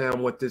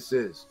understand what this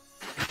is.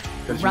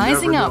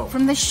 Rising up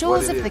from the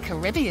shores of the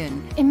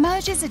Caribbean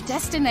emerges a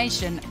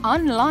destination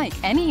unlike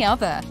any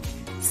other.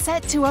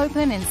 Set to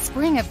open in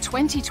spring of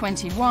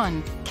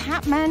 2021,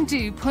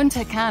 Kathmandu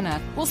Punta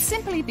Cana will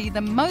simply be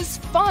the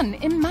most fun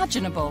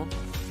imaginable.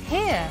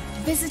 Here,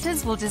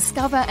 visitors will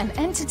discover an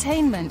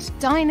entertainment,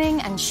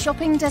 dining and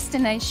shopping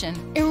destination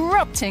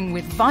erupting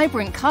with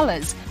vibrant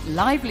colors,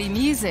 lively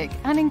music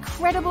and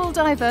incredible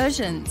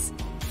diversions.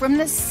 From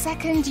the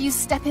second you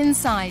step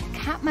inside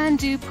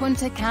Kathmandu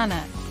Punta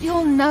Cana,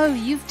 you'll know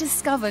you've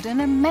discovered an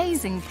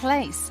amazing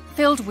place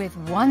filled with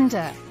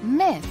wonder,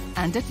 myth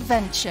and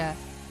adventure.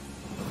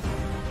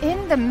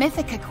 In the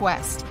Mythica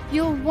Quest,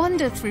 you'll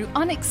wander through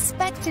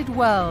unexpected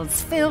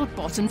worlds filled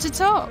bottom to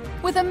top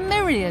with a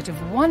myriad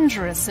of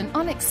wondrous and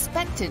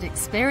unexpected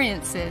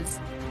experiences.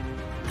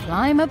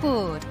 Climb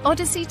aboard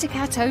Odyssey to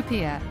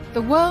Catopia,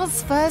 the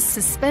world's first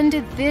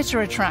suspended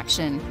theatre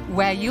attraction,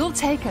 where you'll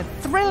take a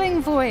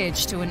thrilling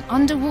voyage to an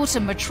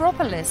underwater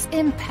metropolis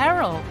in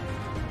peril.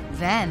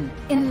 Then,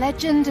 in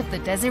Legend of the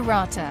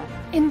Desirata,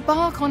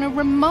 embark on a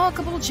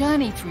remarkable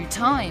journey through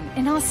time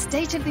in our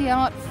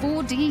state-of-the-art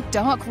 4D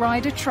dark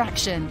ride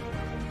attraction.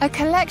 A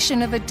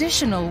collection of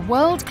additional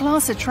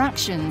world-class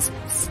attractions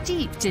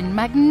steeped in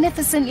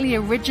magnificently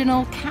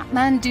original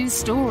Kathmandu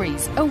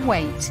stories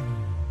await.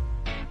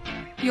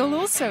 You'll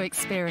also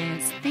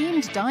experience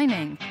themed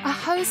dining, a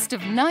host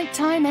of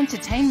nighttime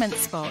entertainment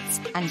spots,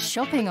 and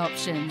shopping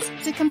options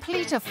to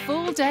complete a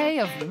full day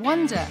of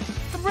wonder,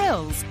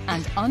 thrills,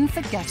 and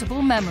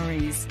unforgettable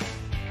memories.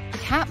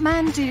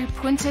 Kathmandu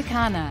Punta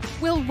Cana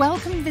will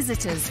welcome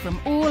visitors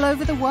from all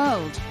over the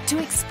world to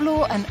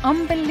explore an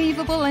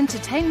unbelievable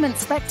entertainment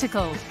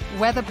spectacle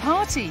where the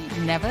party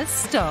never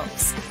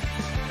stops.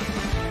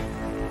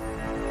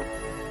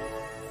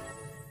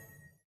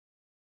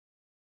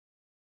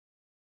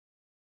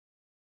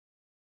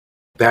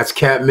 That's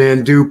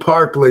Kathmandu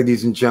Park,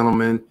 ladies and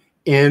gentlemen,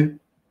 in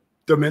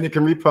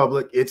Dominican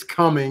Republic. It's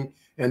coming.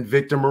 And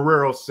Victor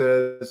Marrero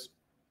says,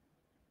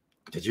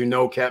 did you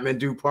know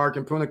Kathmandu Park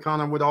and Punta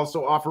Cana would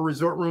also offer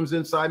resort rooms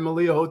inside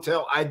Melia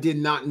Hotel? I did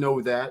not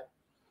know that.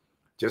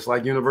 Just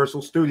like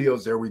Universal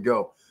Studios, there we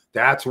go.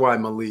 That's why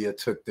Melia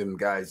took them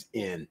guys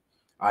in.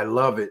 I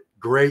love it.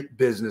 Great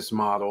business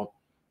model.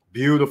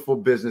 Beautiful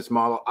business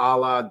model, a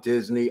la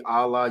Disney,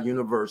 a la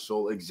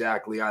Universal.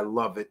 Exactly. I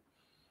love it.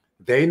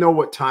 They know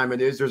what time it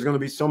is. There's going to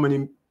be so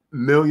many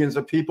millions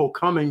of people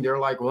coming. They're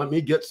like, well, let me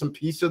get some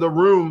piece of the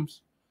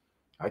rooms.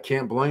 I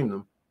can't blame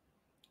them.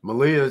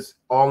 Melia's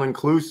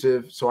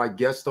all-inclusive, so I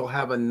guess they'll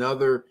have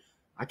another.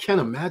 I can't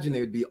imagine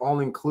they would be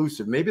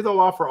all-inclusive. Maybe they'll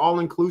offer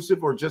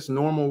all-inclusive or just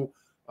normal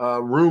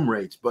room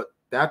rates, but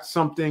that's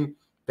something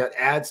that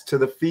adds to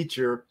the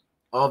feature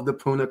of the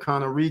Punta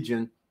Cana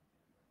region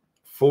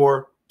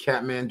for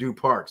Kathmandu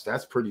Parks.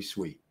 That's pretty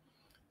sweet.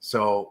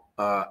 So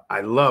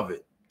I love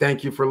it.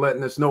 Thank you for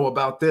letting us know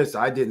about this.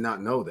 I did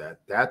not know that.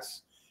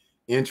 That's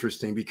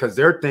interesting because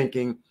they're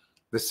thinking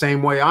the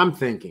same way I'm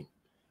thinking.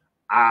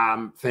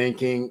 I'm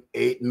thinking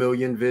 8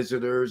 million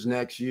visitors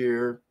next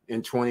year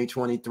in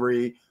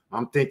 2023.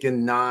 I'm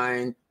thinking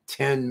 9,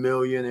 10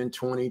 million in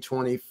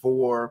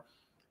 2024.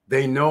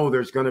 They know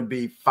there's going to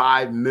be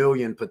 5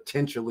 million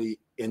potentially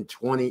in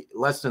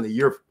less than a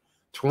year,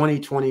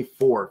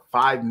 2024.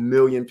 5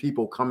 million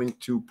people coming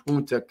to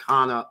Punta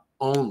Cana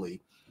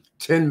only,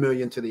 10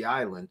 million to the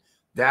island.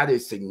 That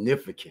is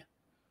significant,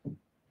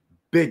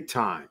 big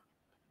time.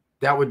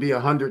 That would be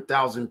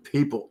 100,000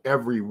 people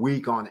every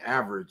week on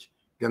average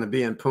going to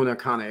be in Punta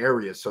Cana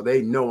area. So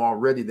they know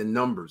already the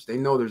numbers. They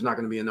know there's not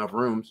going to be enough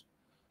rooms,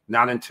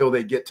 not until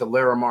they get to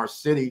Larimar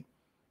City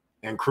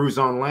and cruise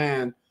on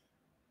land.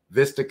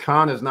 Vista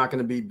Cana is not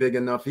going to be big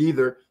enough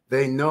either.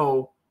 They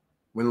know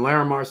When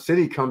Larimar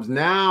City comes,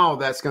 now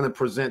that's going to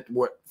present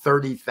what,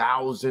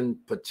 30,000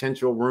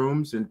 potential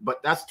rooms,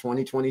 but that's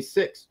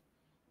 2026,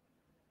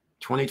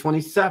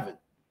 2027.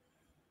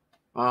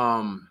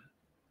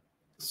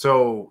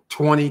 So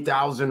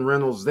 20,000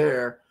 rentals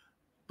there,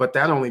 but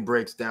that only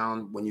breaks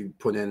down when you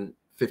put in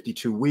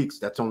 52 weeks.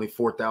 That's only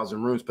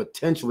 4,000 rooms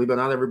potentially, but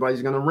not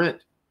everybody's going to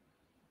rent.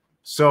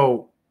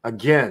 So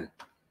again,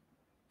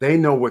 they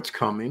know what's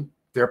coming.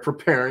 They're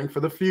preparing for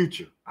the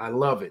future. I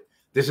love it.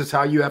 This is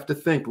how you have to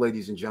think,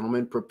 ladies and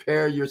gentlemen.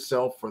 Prepare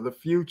yourself for the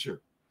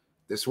future.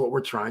 This is what we're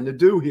trying to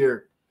do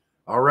here.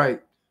 All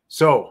right.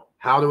 So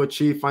how to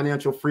achieve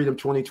financial freedom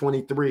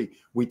 2023.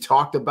 We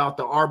talked about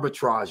the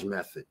arbitrage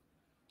method.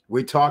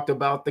 We talked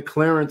about the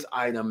clearance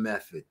item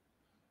method.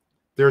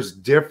 There's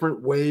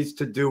different ways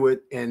to do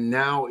it. And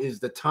now is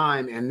the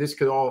time. And this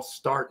could all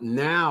start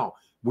now.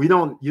 You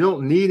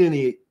don't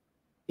need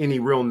any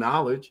real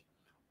knowledge.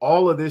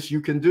 All of this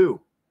you can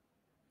do.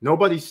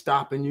 Nobody's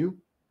stopping you.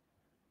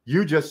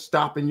 You just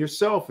stopping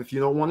yourself if you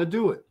don't want to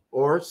do it.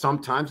 Or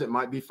sometimes it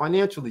might be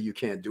financially you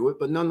can't do it,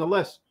 but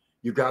nonetheless,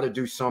 you got to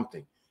do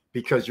something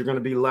because you're going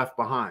to be left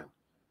behind.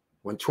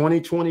 When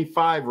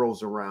 2025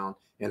 rolls around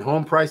and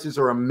home prices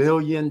are $1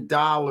 million,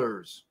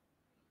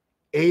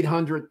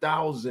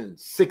 800,000,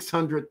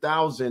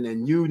 600,000,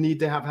 and you need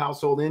to have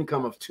household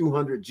income of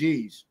 200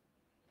 G's,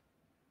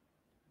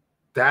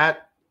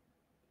 that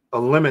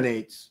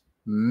eliminates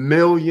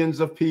millions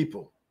of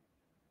people.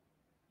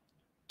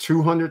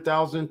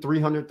 $200,000,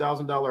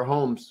 $300,000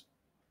 homes,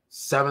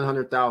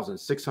 700,000,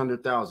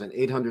 600,000,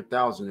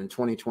 800,000 in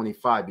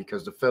 2025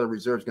 because the Federal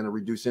Reserve is going to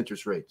reduce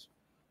interest rates.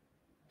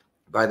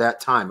 By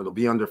that time, it'll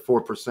be under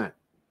 4%.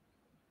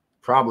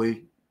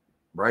 Probably,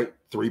 right,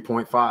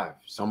 3.5,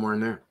 somewhere in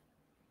there.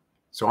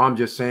 So I'm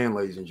just saying,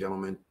 ladies and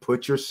gentlemen,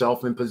 put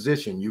yourself in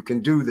position. You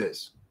can do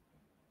this.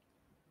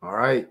 All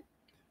right.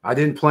 I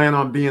didn't plan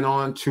on being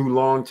on too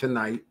long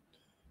tonight.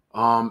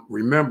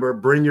 Remember,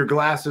 bring your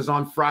glasses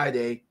on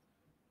Friday,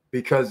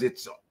 because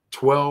it's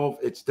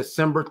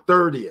December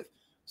 30th.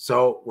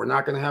 So we're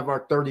not going to have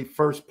our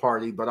 31st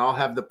party, but I'll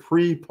have the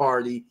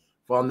pre-party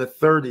on the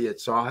 30th.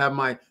 So I'll have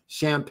my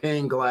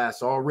champagne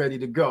glass all ready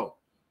to go.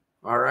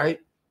 All right.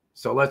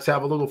 So let's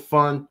have a little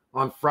fun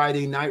on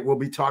Friday night. We'll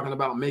be talking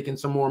about making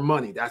some more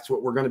money. That's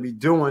what we're going to be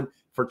doing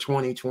for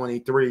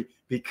 2023,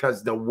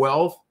 because the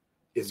wealth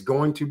is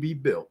going to be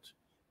built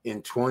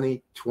in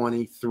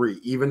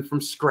 2023, even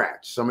from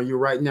scratch. Some of you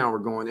right now are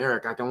going,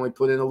 Eric, I can only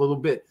put in a little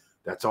bit.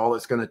 That's all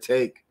it's going to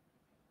take.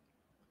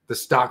 The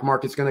stock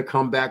market's going to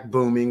come back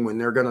booming when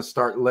they're going to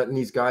start letting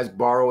these guys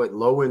borrow at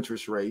low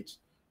interest rates.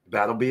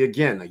 That'll be,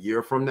 again, a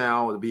year from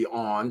now. It'll be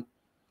on.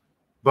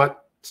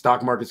 But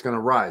stock market's going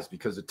to rise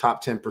because the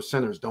top 10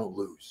 percenters don't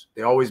lose.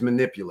 They always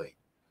manipulate.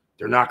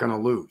 They're not going to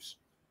lose.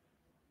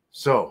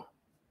 So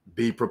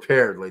be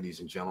prepared, ladies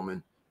and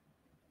gentlemen.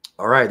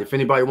 All right. If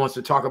anybody wants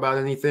to talk about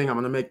anything, I'm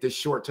going to make this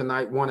short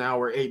tonight, 1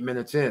 hour, 8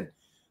 minutes in.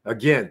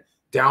 Again,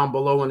 down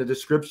below in the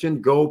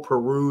description, go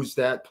peruse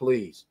that,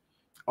 please.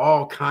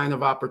 All kind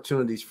of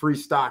opportunities, free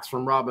stocks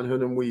from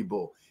Robinhood and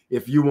Webull.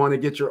 If you want to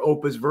get your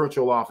Opus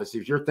virtual office,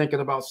 if you're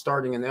thinking about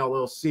starting an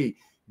LLC,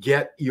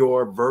 get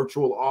your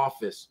virtual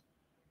office,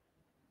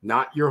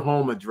 not your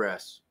home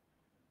address.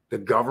 The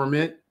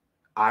government,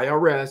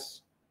 IRS,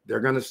 they're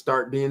going to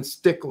start being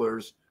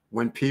sticklers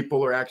when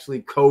people are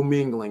actually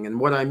commingling. And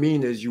what I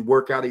mean is you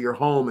work out of your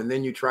home and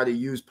then you try to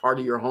use part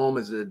of your home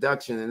as a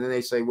deduction. And then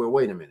they say, well,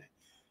 wait a minute.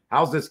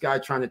 How's this guy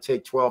trying to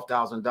take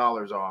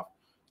 $12,000 off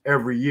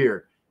every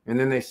year? And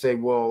then they say,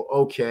 well,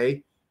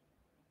 okay,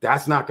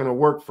 that's not going to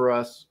work for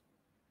us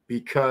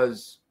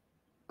because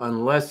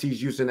unless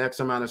he's using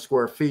X amount of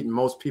square feet, and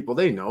most people,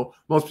 they know,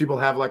 most people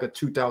have like a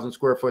 2,000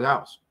 square foot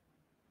house.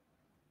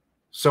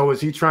 So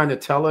is he trying to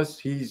tell us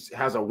he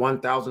has a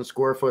 1,000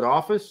 square foot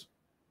office?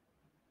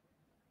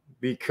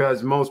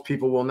 Because most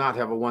people will not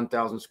have a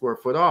 1,000 square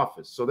foot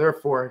office. So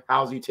therefore,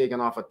 how's he taking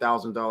off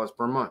 $1,000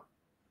 per month?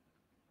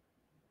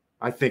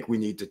 I think we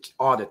need to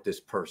audit this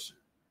person.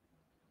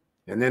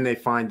 And then they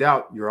find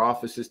out your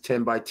office is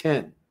 10 by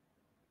 10.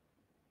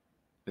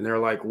 And they're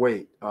like,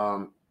 wait,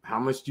 how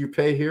much do you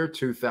pay here?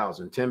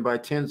 $2,000. 10 by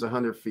 10 is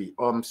 100 feet.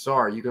 Oh, I'm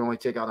sorry. You can only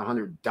take out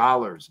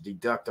 $100,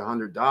 deduct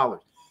 $100.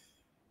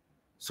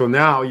 So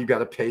now you got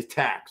to pay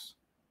tax.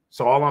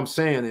 So all I'm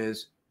saying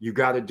is you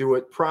got to do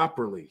it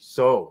properly.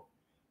 So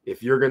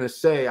if you're going to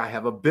say, I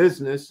have a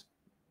business,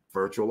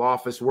 virtual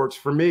office works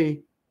for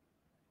me,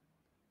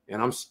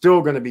 and I'm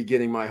still going to be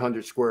getting my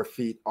 100 square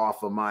feet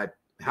off of my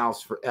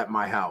house at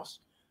my house,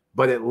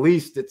 but at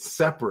least it's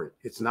separate.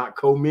 It's not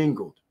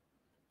commingled.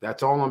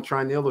 That's all I'm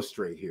trying to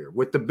illustrate here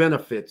with the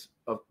benefits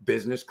of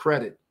business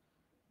credit.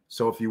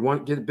 So if you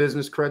want to get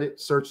business credit,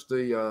 search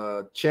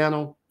the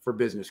channel for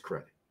business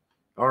credit.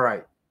 All right.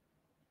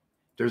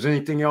 If there's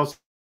anything else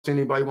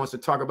anybody wants to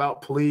talk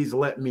about, please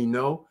let me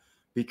know,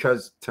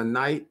 because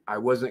tonight I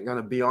wasn't going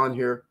to be on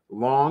here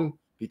long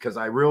because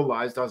I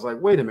realized, I was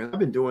like, wait a minute, I've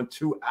been doing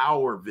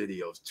 2-hour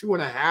videos,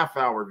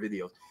 2.5-hour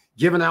videos,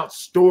 giving out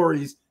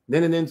stories.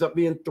 Then it ends up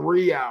being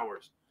 3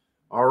 hours.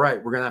 All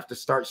right. We're going to have to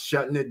start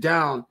shutting it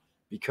down,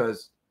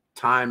 because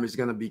time is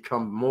going to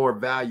become more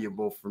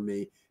valuable for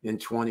me in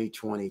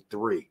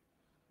 2023,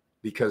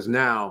 because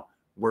now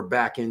we're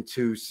back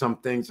into some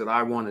things that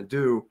I want to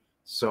do.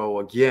 So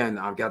again,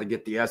 I've got to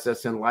get the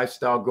SSN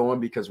lifestyle going,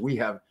 because we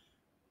have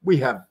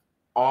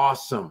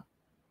awesome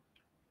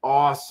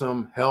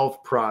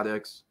health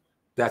products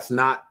that's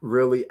not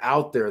really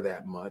out there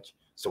that much.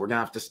 So we're gonna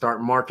have to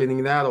start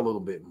marketing that a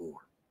little bit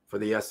more for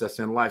the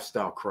SSN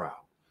lifestyle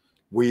crowd.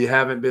 We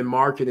haven't been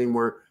marketing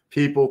where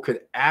people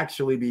could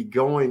actually be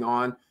going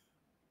on.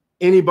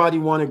 Anybody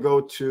want to go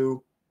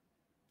to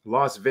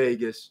Las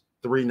Vegas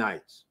 3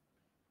 nights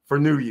for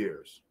New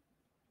Year's?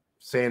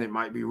 Saying it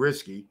might be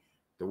risky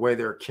the way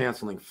they're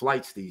canceling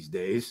flights these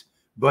days,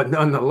 but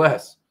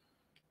nonetheless,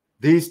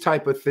 these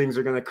type of things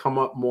are going to come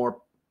up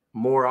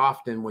more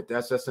often with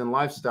SSN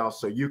lifestyle,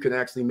 so you can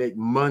actually make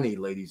money,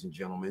 ladies and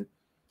gentlemen.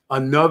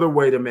 Another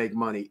way to make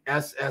money,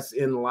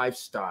 SSN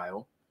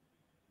lifestyle,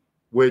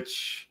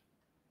 which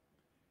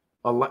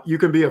you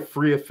can be a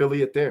free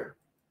affiliate there.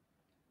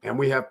 And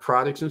we have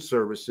products and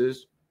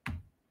services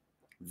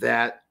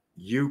that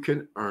you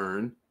can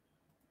earn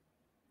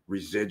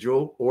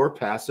residual or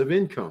passive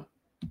income.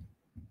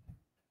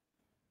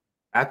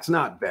 That's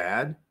not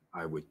bad,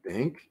 I would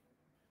think.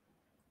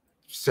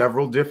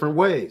 Several different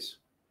ways.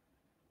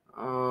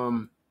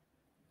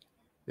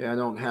 Yeah, I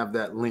don't have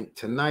that link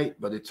tonight,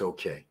 but it's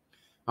okay.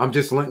 I'm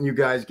just letting you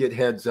guys get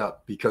heads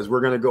up, because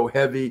we're going to go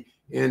heavy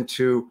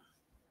into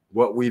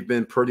what we've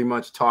been pretty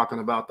much talking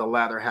about the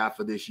latter half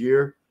of this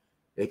year,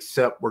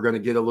 except we're going to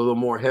get a little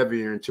more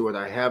heavier into it.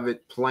 I have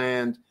it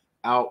planned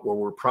out where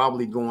we're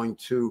probably going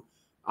to,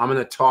 I'm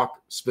going to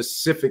talk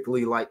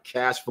specifically like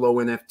cash flow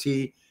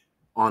NFT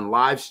on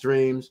live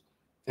streams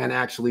and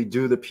actually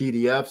do the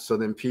PDF, so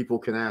then people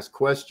can ask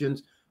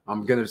questions.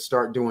 I'm going to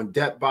start doing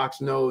debt box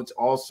nodes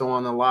also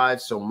on the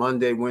live. So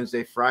Monday,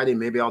 Wednesday, Friday,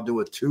 maybe I'll do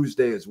a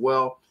Tuesday as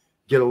well.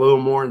 Get a little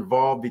more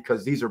involved,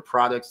 because these are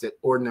products that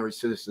ordinary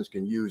citizens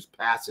can use,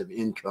 passive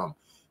income.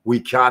 We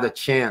got a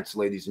chance,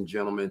 ladies and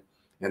gentlemen,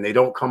 and they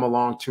don't come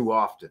along too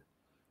often.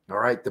 All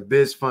right. The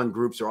Biz Fund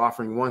groups are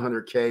offering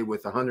 100K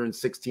with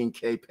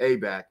 116K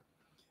payback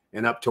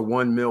and up to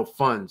 1 mil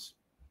funds.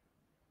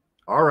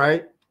 All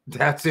right.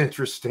 That's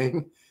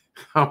interesting.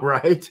 All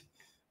right.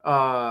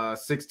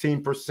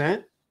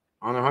 16%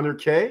 on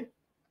 100K.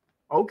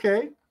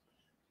 Okay.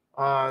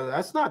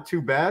 That's not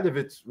too bad if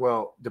it's,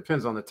 well,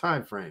 depends on the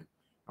time frame.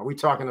 Are we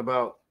talking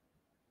about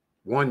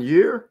 1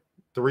 year,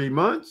 3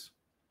 months,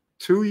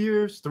 2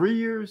 years, 3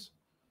 years?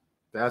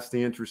 That's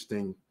the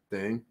interesting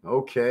thing.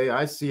 Okay,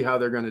 I see how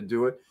they're going to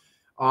do it.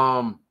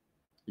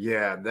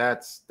 Yeah,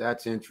 that's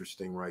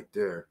interesting right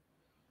there.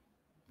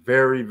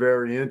 Very,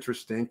 very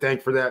interesting.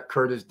 Thank for that,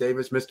 Curtis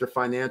Davis, Mr.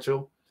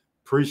 Financial.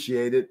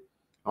 Appreciate it.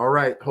 All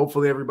right.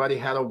 Hopefully everybody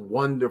had a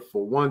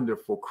wonderful,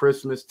 wonderful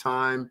Christmas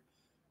time.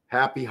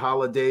 Happy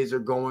holidays are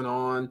going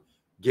on,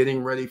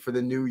 getting ready for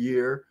the new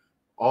year.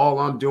 All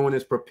I'm doing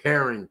is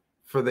preparing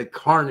for the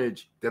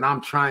carnage that I'm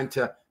trying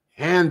to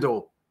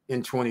handle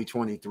in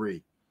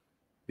 2023,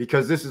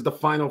 because this is the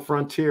final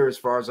frontier as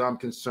far as I'm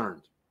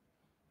concerned.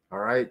 All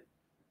right.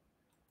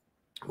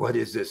 What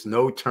is this?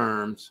 No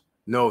terms.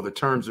 No, the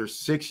terms are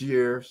 6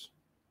 years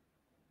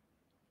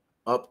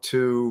up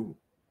to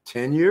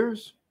 10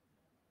 years.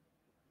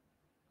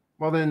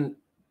 Well, then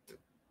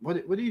what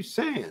are you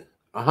saying?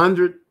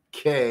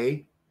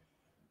 100K,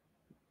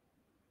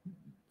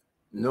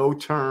 no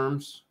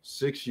terms,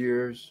 6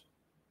 years.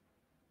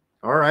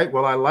 All right.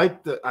 Well, I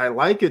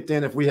like it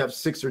then if we have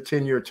 6 or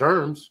 10 year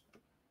terms.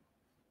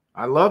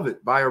 I love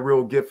it. Buy a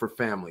real gift for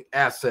family,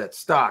 assets,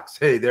 stocks.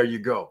 Hey, there you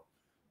go.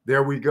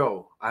 There we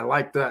go. I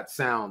like that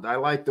sound. I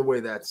like the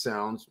way that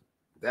sounds.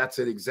 That's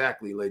it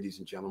exactly, ladies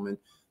and gentlemen.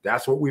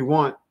 That's what we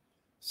want.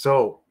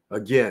 So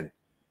again,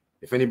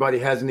 if anybody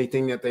has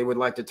anything that they would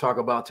like to talk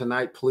about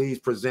tonight, please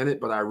present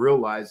it. But I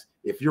realize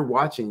if you're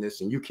watching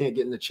this and you can't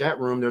get in the chat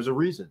room, there's a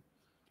reason.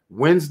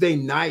 Wednesday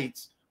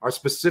nights are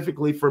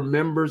specifically for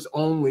members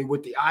only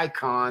with the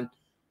icon.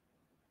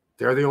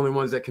 They're the only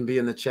ones that can be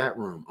in the chat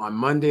room. On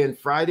Monday and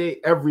Friday,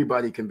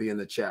 everybody can be in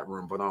the chat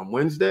room. But on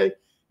Wednesday,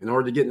 in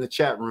order to get in the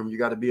chat room, you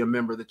got to be a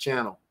member of the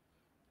channel.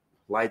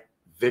 Like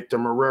Victor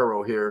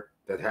Marrero here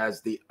that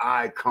has the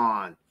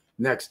icon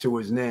next to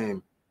his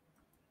name.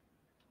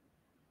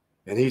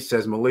 And he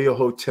says, Malia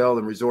Hotel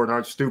and Resort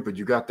aren't stupid.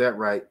 You got that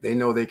right. They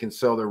know they can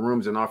sell their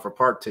rooms and offer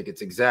park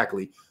tickets.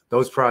 Exactly.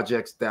 Those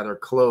projects that are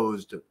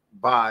closed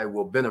by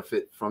will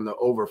benefit from the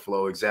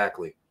overflow.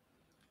 Exactly.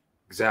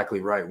 Exactly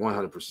right.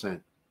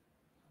 100%.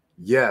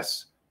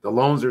 Yes. The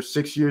loans are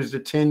 6 years to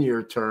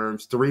 10-year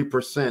terms,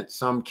 3%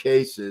 some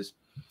cases.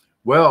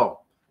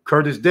 Well,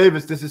 Curtis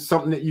Davis, this is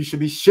something that you should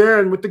be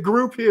sharing with the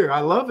group here. I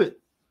love it.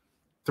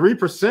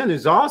 3%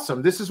 is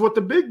awesome. This is what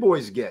the big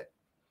boys get.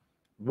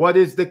 What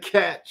is the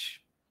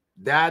catch?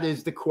 That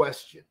is the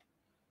question.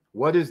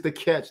 What is the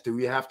catch? Do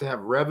we have to have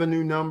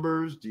revenue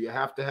numbers? Do you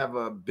have to have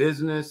a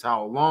business?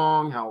 How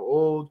long? How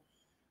old?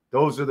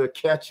 Those are the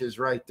catches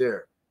right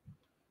there.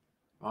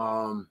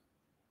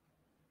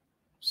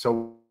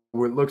 So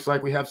it looks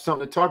like we have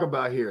something to talk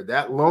about here.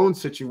 That loan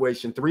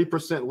situation,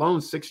 3%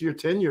 loans, 6 year,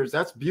 10 years,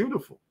 that's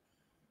beautiful.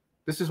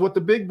 This is what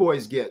the big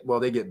boys get. Well,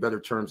 they get better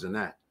terms than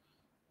that.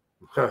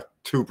 2%,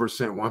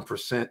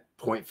 1%,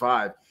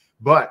 0.5.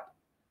 But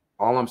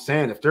all I'm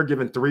saying, if they're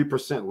giving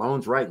 3%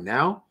 loans right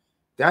now,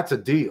 that's a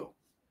deal.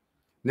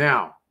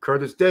 Now,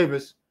 Curtis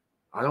Davis,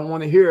 I don't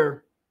want to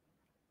hear,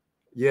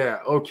 yeah,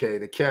 okay,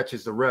 the catch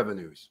is the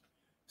revenues.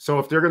 So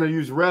if they're going to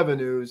use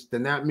revenues,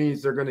 then that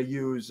means they're going to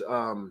use,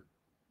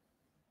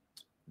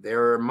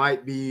 there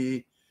might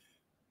be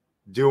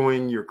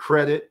doing your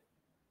credit.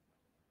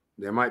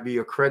 There might be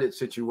a credit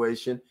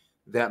situation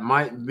that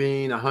might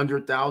mean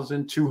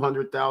 100,000,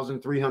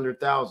 200,000,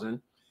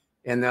 300,000.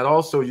 And that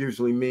also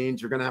usually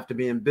means you're going to have to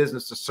be in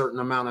business a certain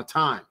amount of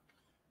time.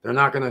 They're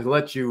not going to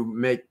let you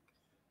make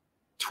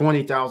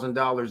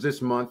 $20,000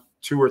 this month,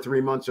 2 or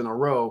 3 months in a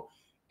row,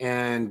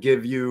 and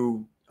give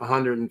you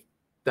 $100,000.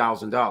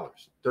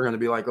 They're going to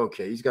be like,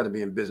 okay, he's got to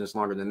be in business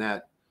longer than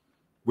that.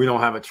 We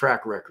don't have a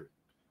track record.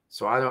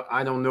 So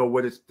I don't know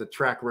what the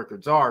track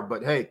records are,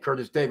 but hey,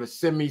 Curtis Davis,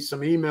 send me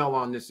some email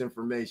on this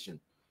information.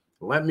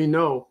 Let me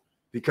know,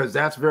 because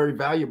that's very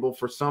valuable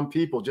for some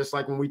people. Just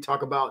like when we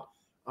talk about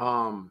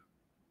On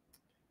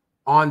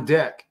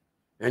Deck.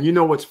 And you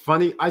know what's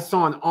funny? I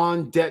saw an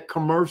On Deck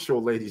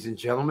commercial, ladies and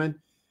gentlemen.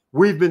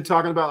 We've been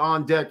talking about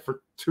On Deck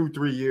for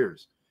 2-3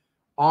 years.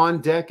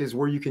 On Deck is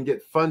where you can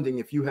get funding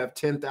if you have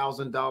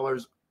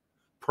 $10,000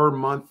 per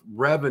month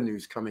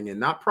revenues coming in,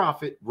 not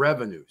profit,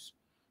 revenues.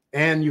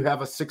 And you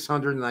have a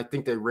 600, and I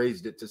think they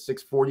raised it to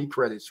 640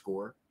 credit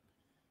score,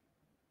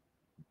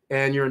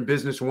 and you're in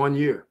business 1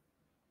 year.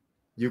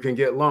 You can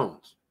get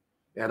loans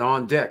at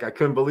On Deck. I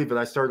couldn't believe it.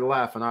 I started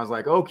laughing. I was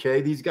like, okay,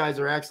 these guys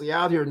are actually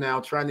out here now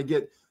trying to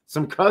get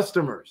some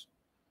customers.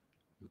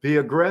 Be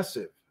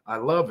aggressive. I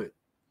love it.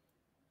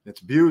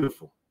 It's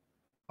beautiful.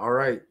 All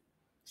right.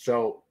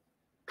 So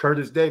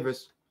Curtis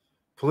Davis,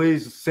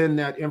 please send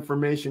that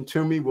information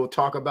to me. We'll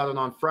talk about it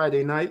on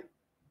Friday night.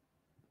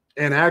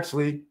 And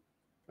actually,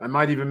 I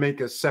might even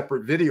make a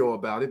separate video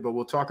about it, but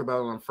we'll talk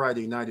about it on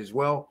Friday night as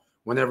well,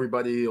 when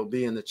everybody will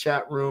be in the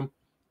chat room.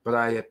 But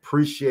I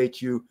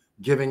appreciate you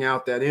giving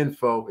out that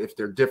info if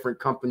they're different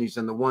companies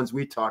than the ones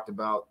we talked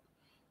about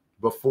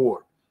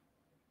before.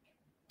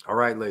 All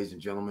right, ladies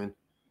and gentlemen,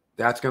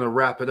 that's going to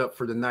wrap it up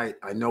for tonight.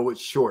 I know it's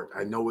short.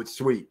 I know it's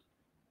sweet,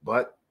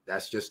 but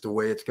that's just the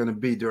way it's going to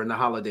be during the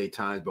holiday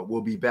times. But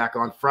we'll be back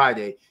on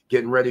Friday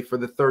getting ready for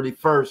the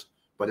 31st,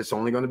 but it's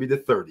only going to be the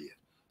 30th.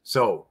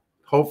 So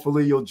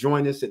hopefully you'll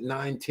join us at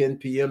 9-10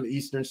 p.m.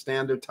 Eastern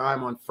Standard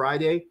Time on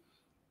Friday,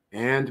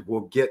 and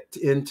we'll get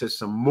into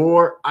some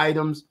more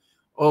items.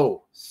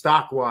 Oh,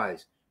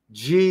 stock-wise,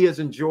 G as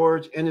in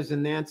George, N as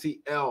in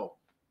Nancy, L.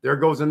 There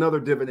goes another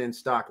dividend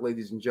stock,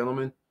 ladies and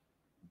gentlemen.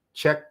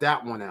 Check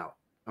that one out.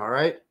 All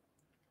right?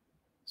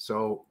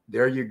 So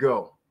there you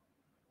go.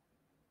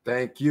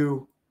 Thank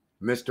you,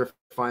 Mr.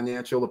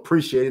 Financial.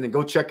 Appreciate it. And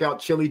go check out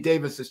Chili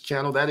Davis's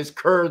channel. That is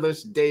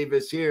Curtis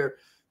Davis here.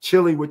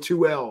 Chili with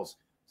 2 L's.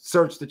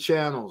 Search the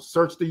channels.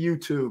 Search the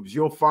YouTubes.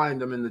 You'll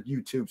find them in the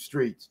YouTube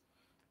streets.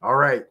 All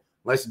right.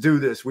 Let's do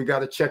this. We got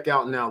to check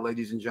out now,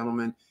 ladies and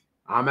gentlemen.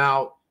 I'm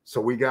out,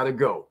 so we got to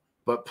go.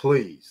 But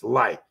please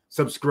like,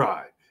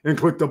 subscribe, and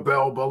click the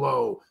bell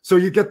below so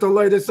you get the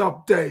latest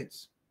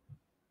updates.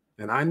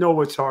 And I know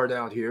it's hard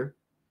out here,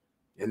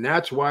 and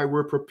that's why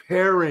we're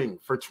preparing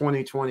for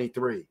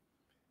 2023.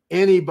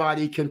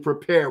 Anybody can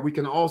prepare. We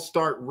can all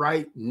start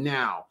right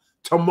now.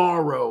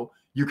 Tomorrow,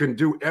 you can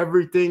do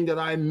everything that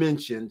I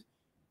mentioned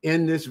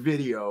in this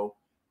video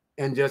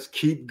and just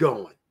keep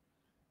going.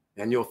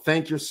 And you'll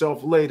thank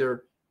yourself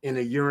later in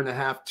 1.5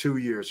 years, 2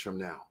 years from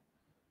now.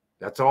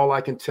 That's all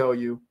I can tell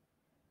you.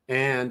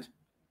 And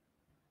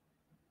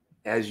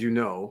as you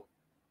know,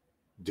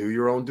 do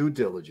your own due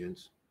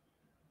diligence.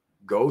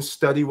 Go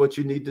study what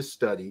you need to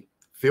study.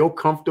 Feel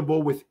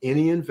comfortable with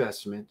any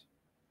investment.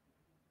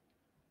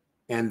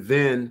 And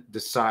then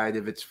decide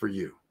if it's for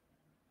you.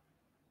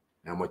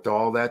 And with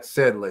all that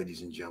said,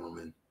 ladies and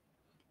gentlemen,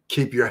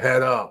 keep your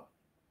head up.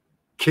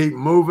 Keep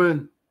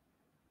moving.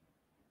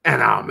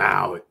 And I'm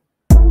out.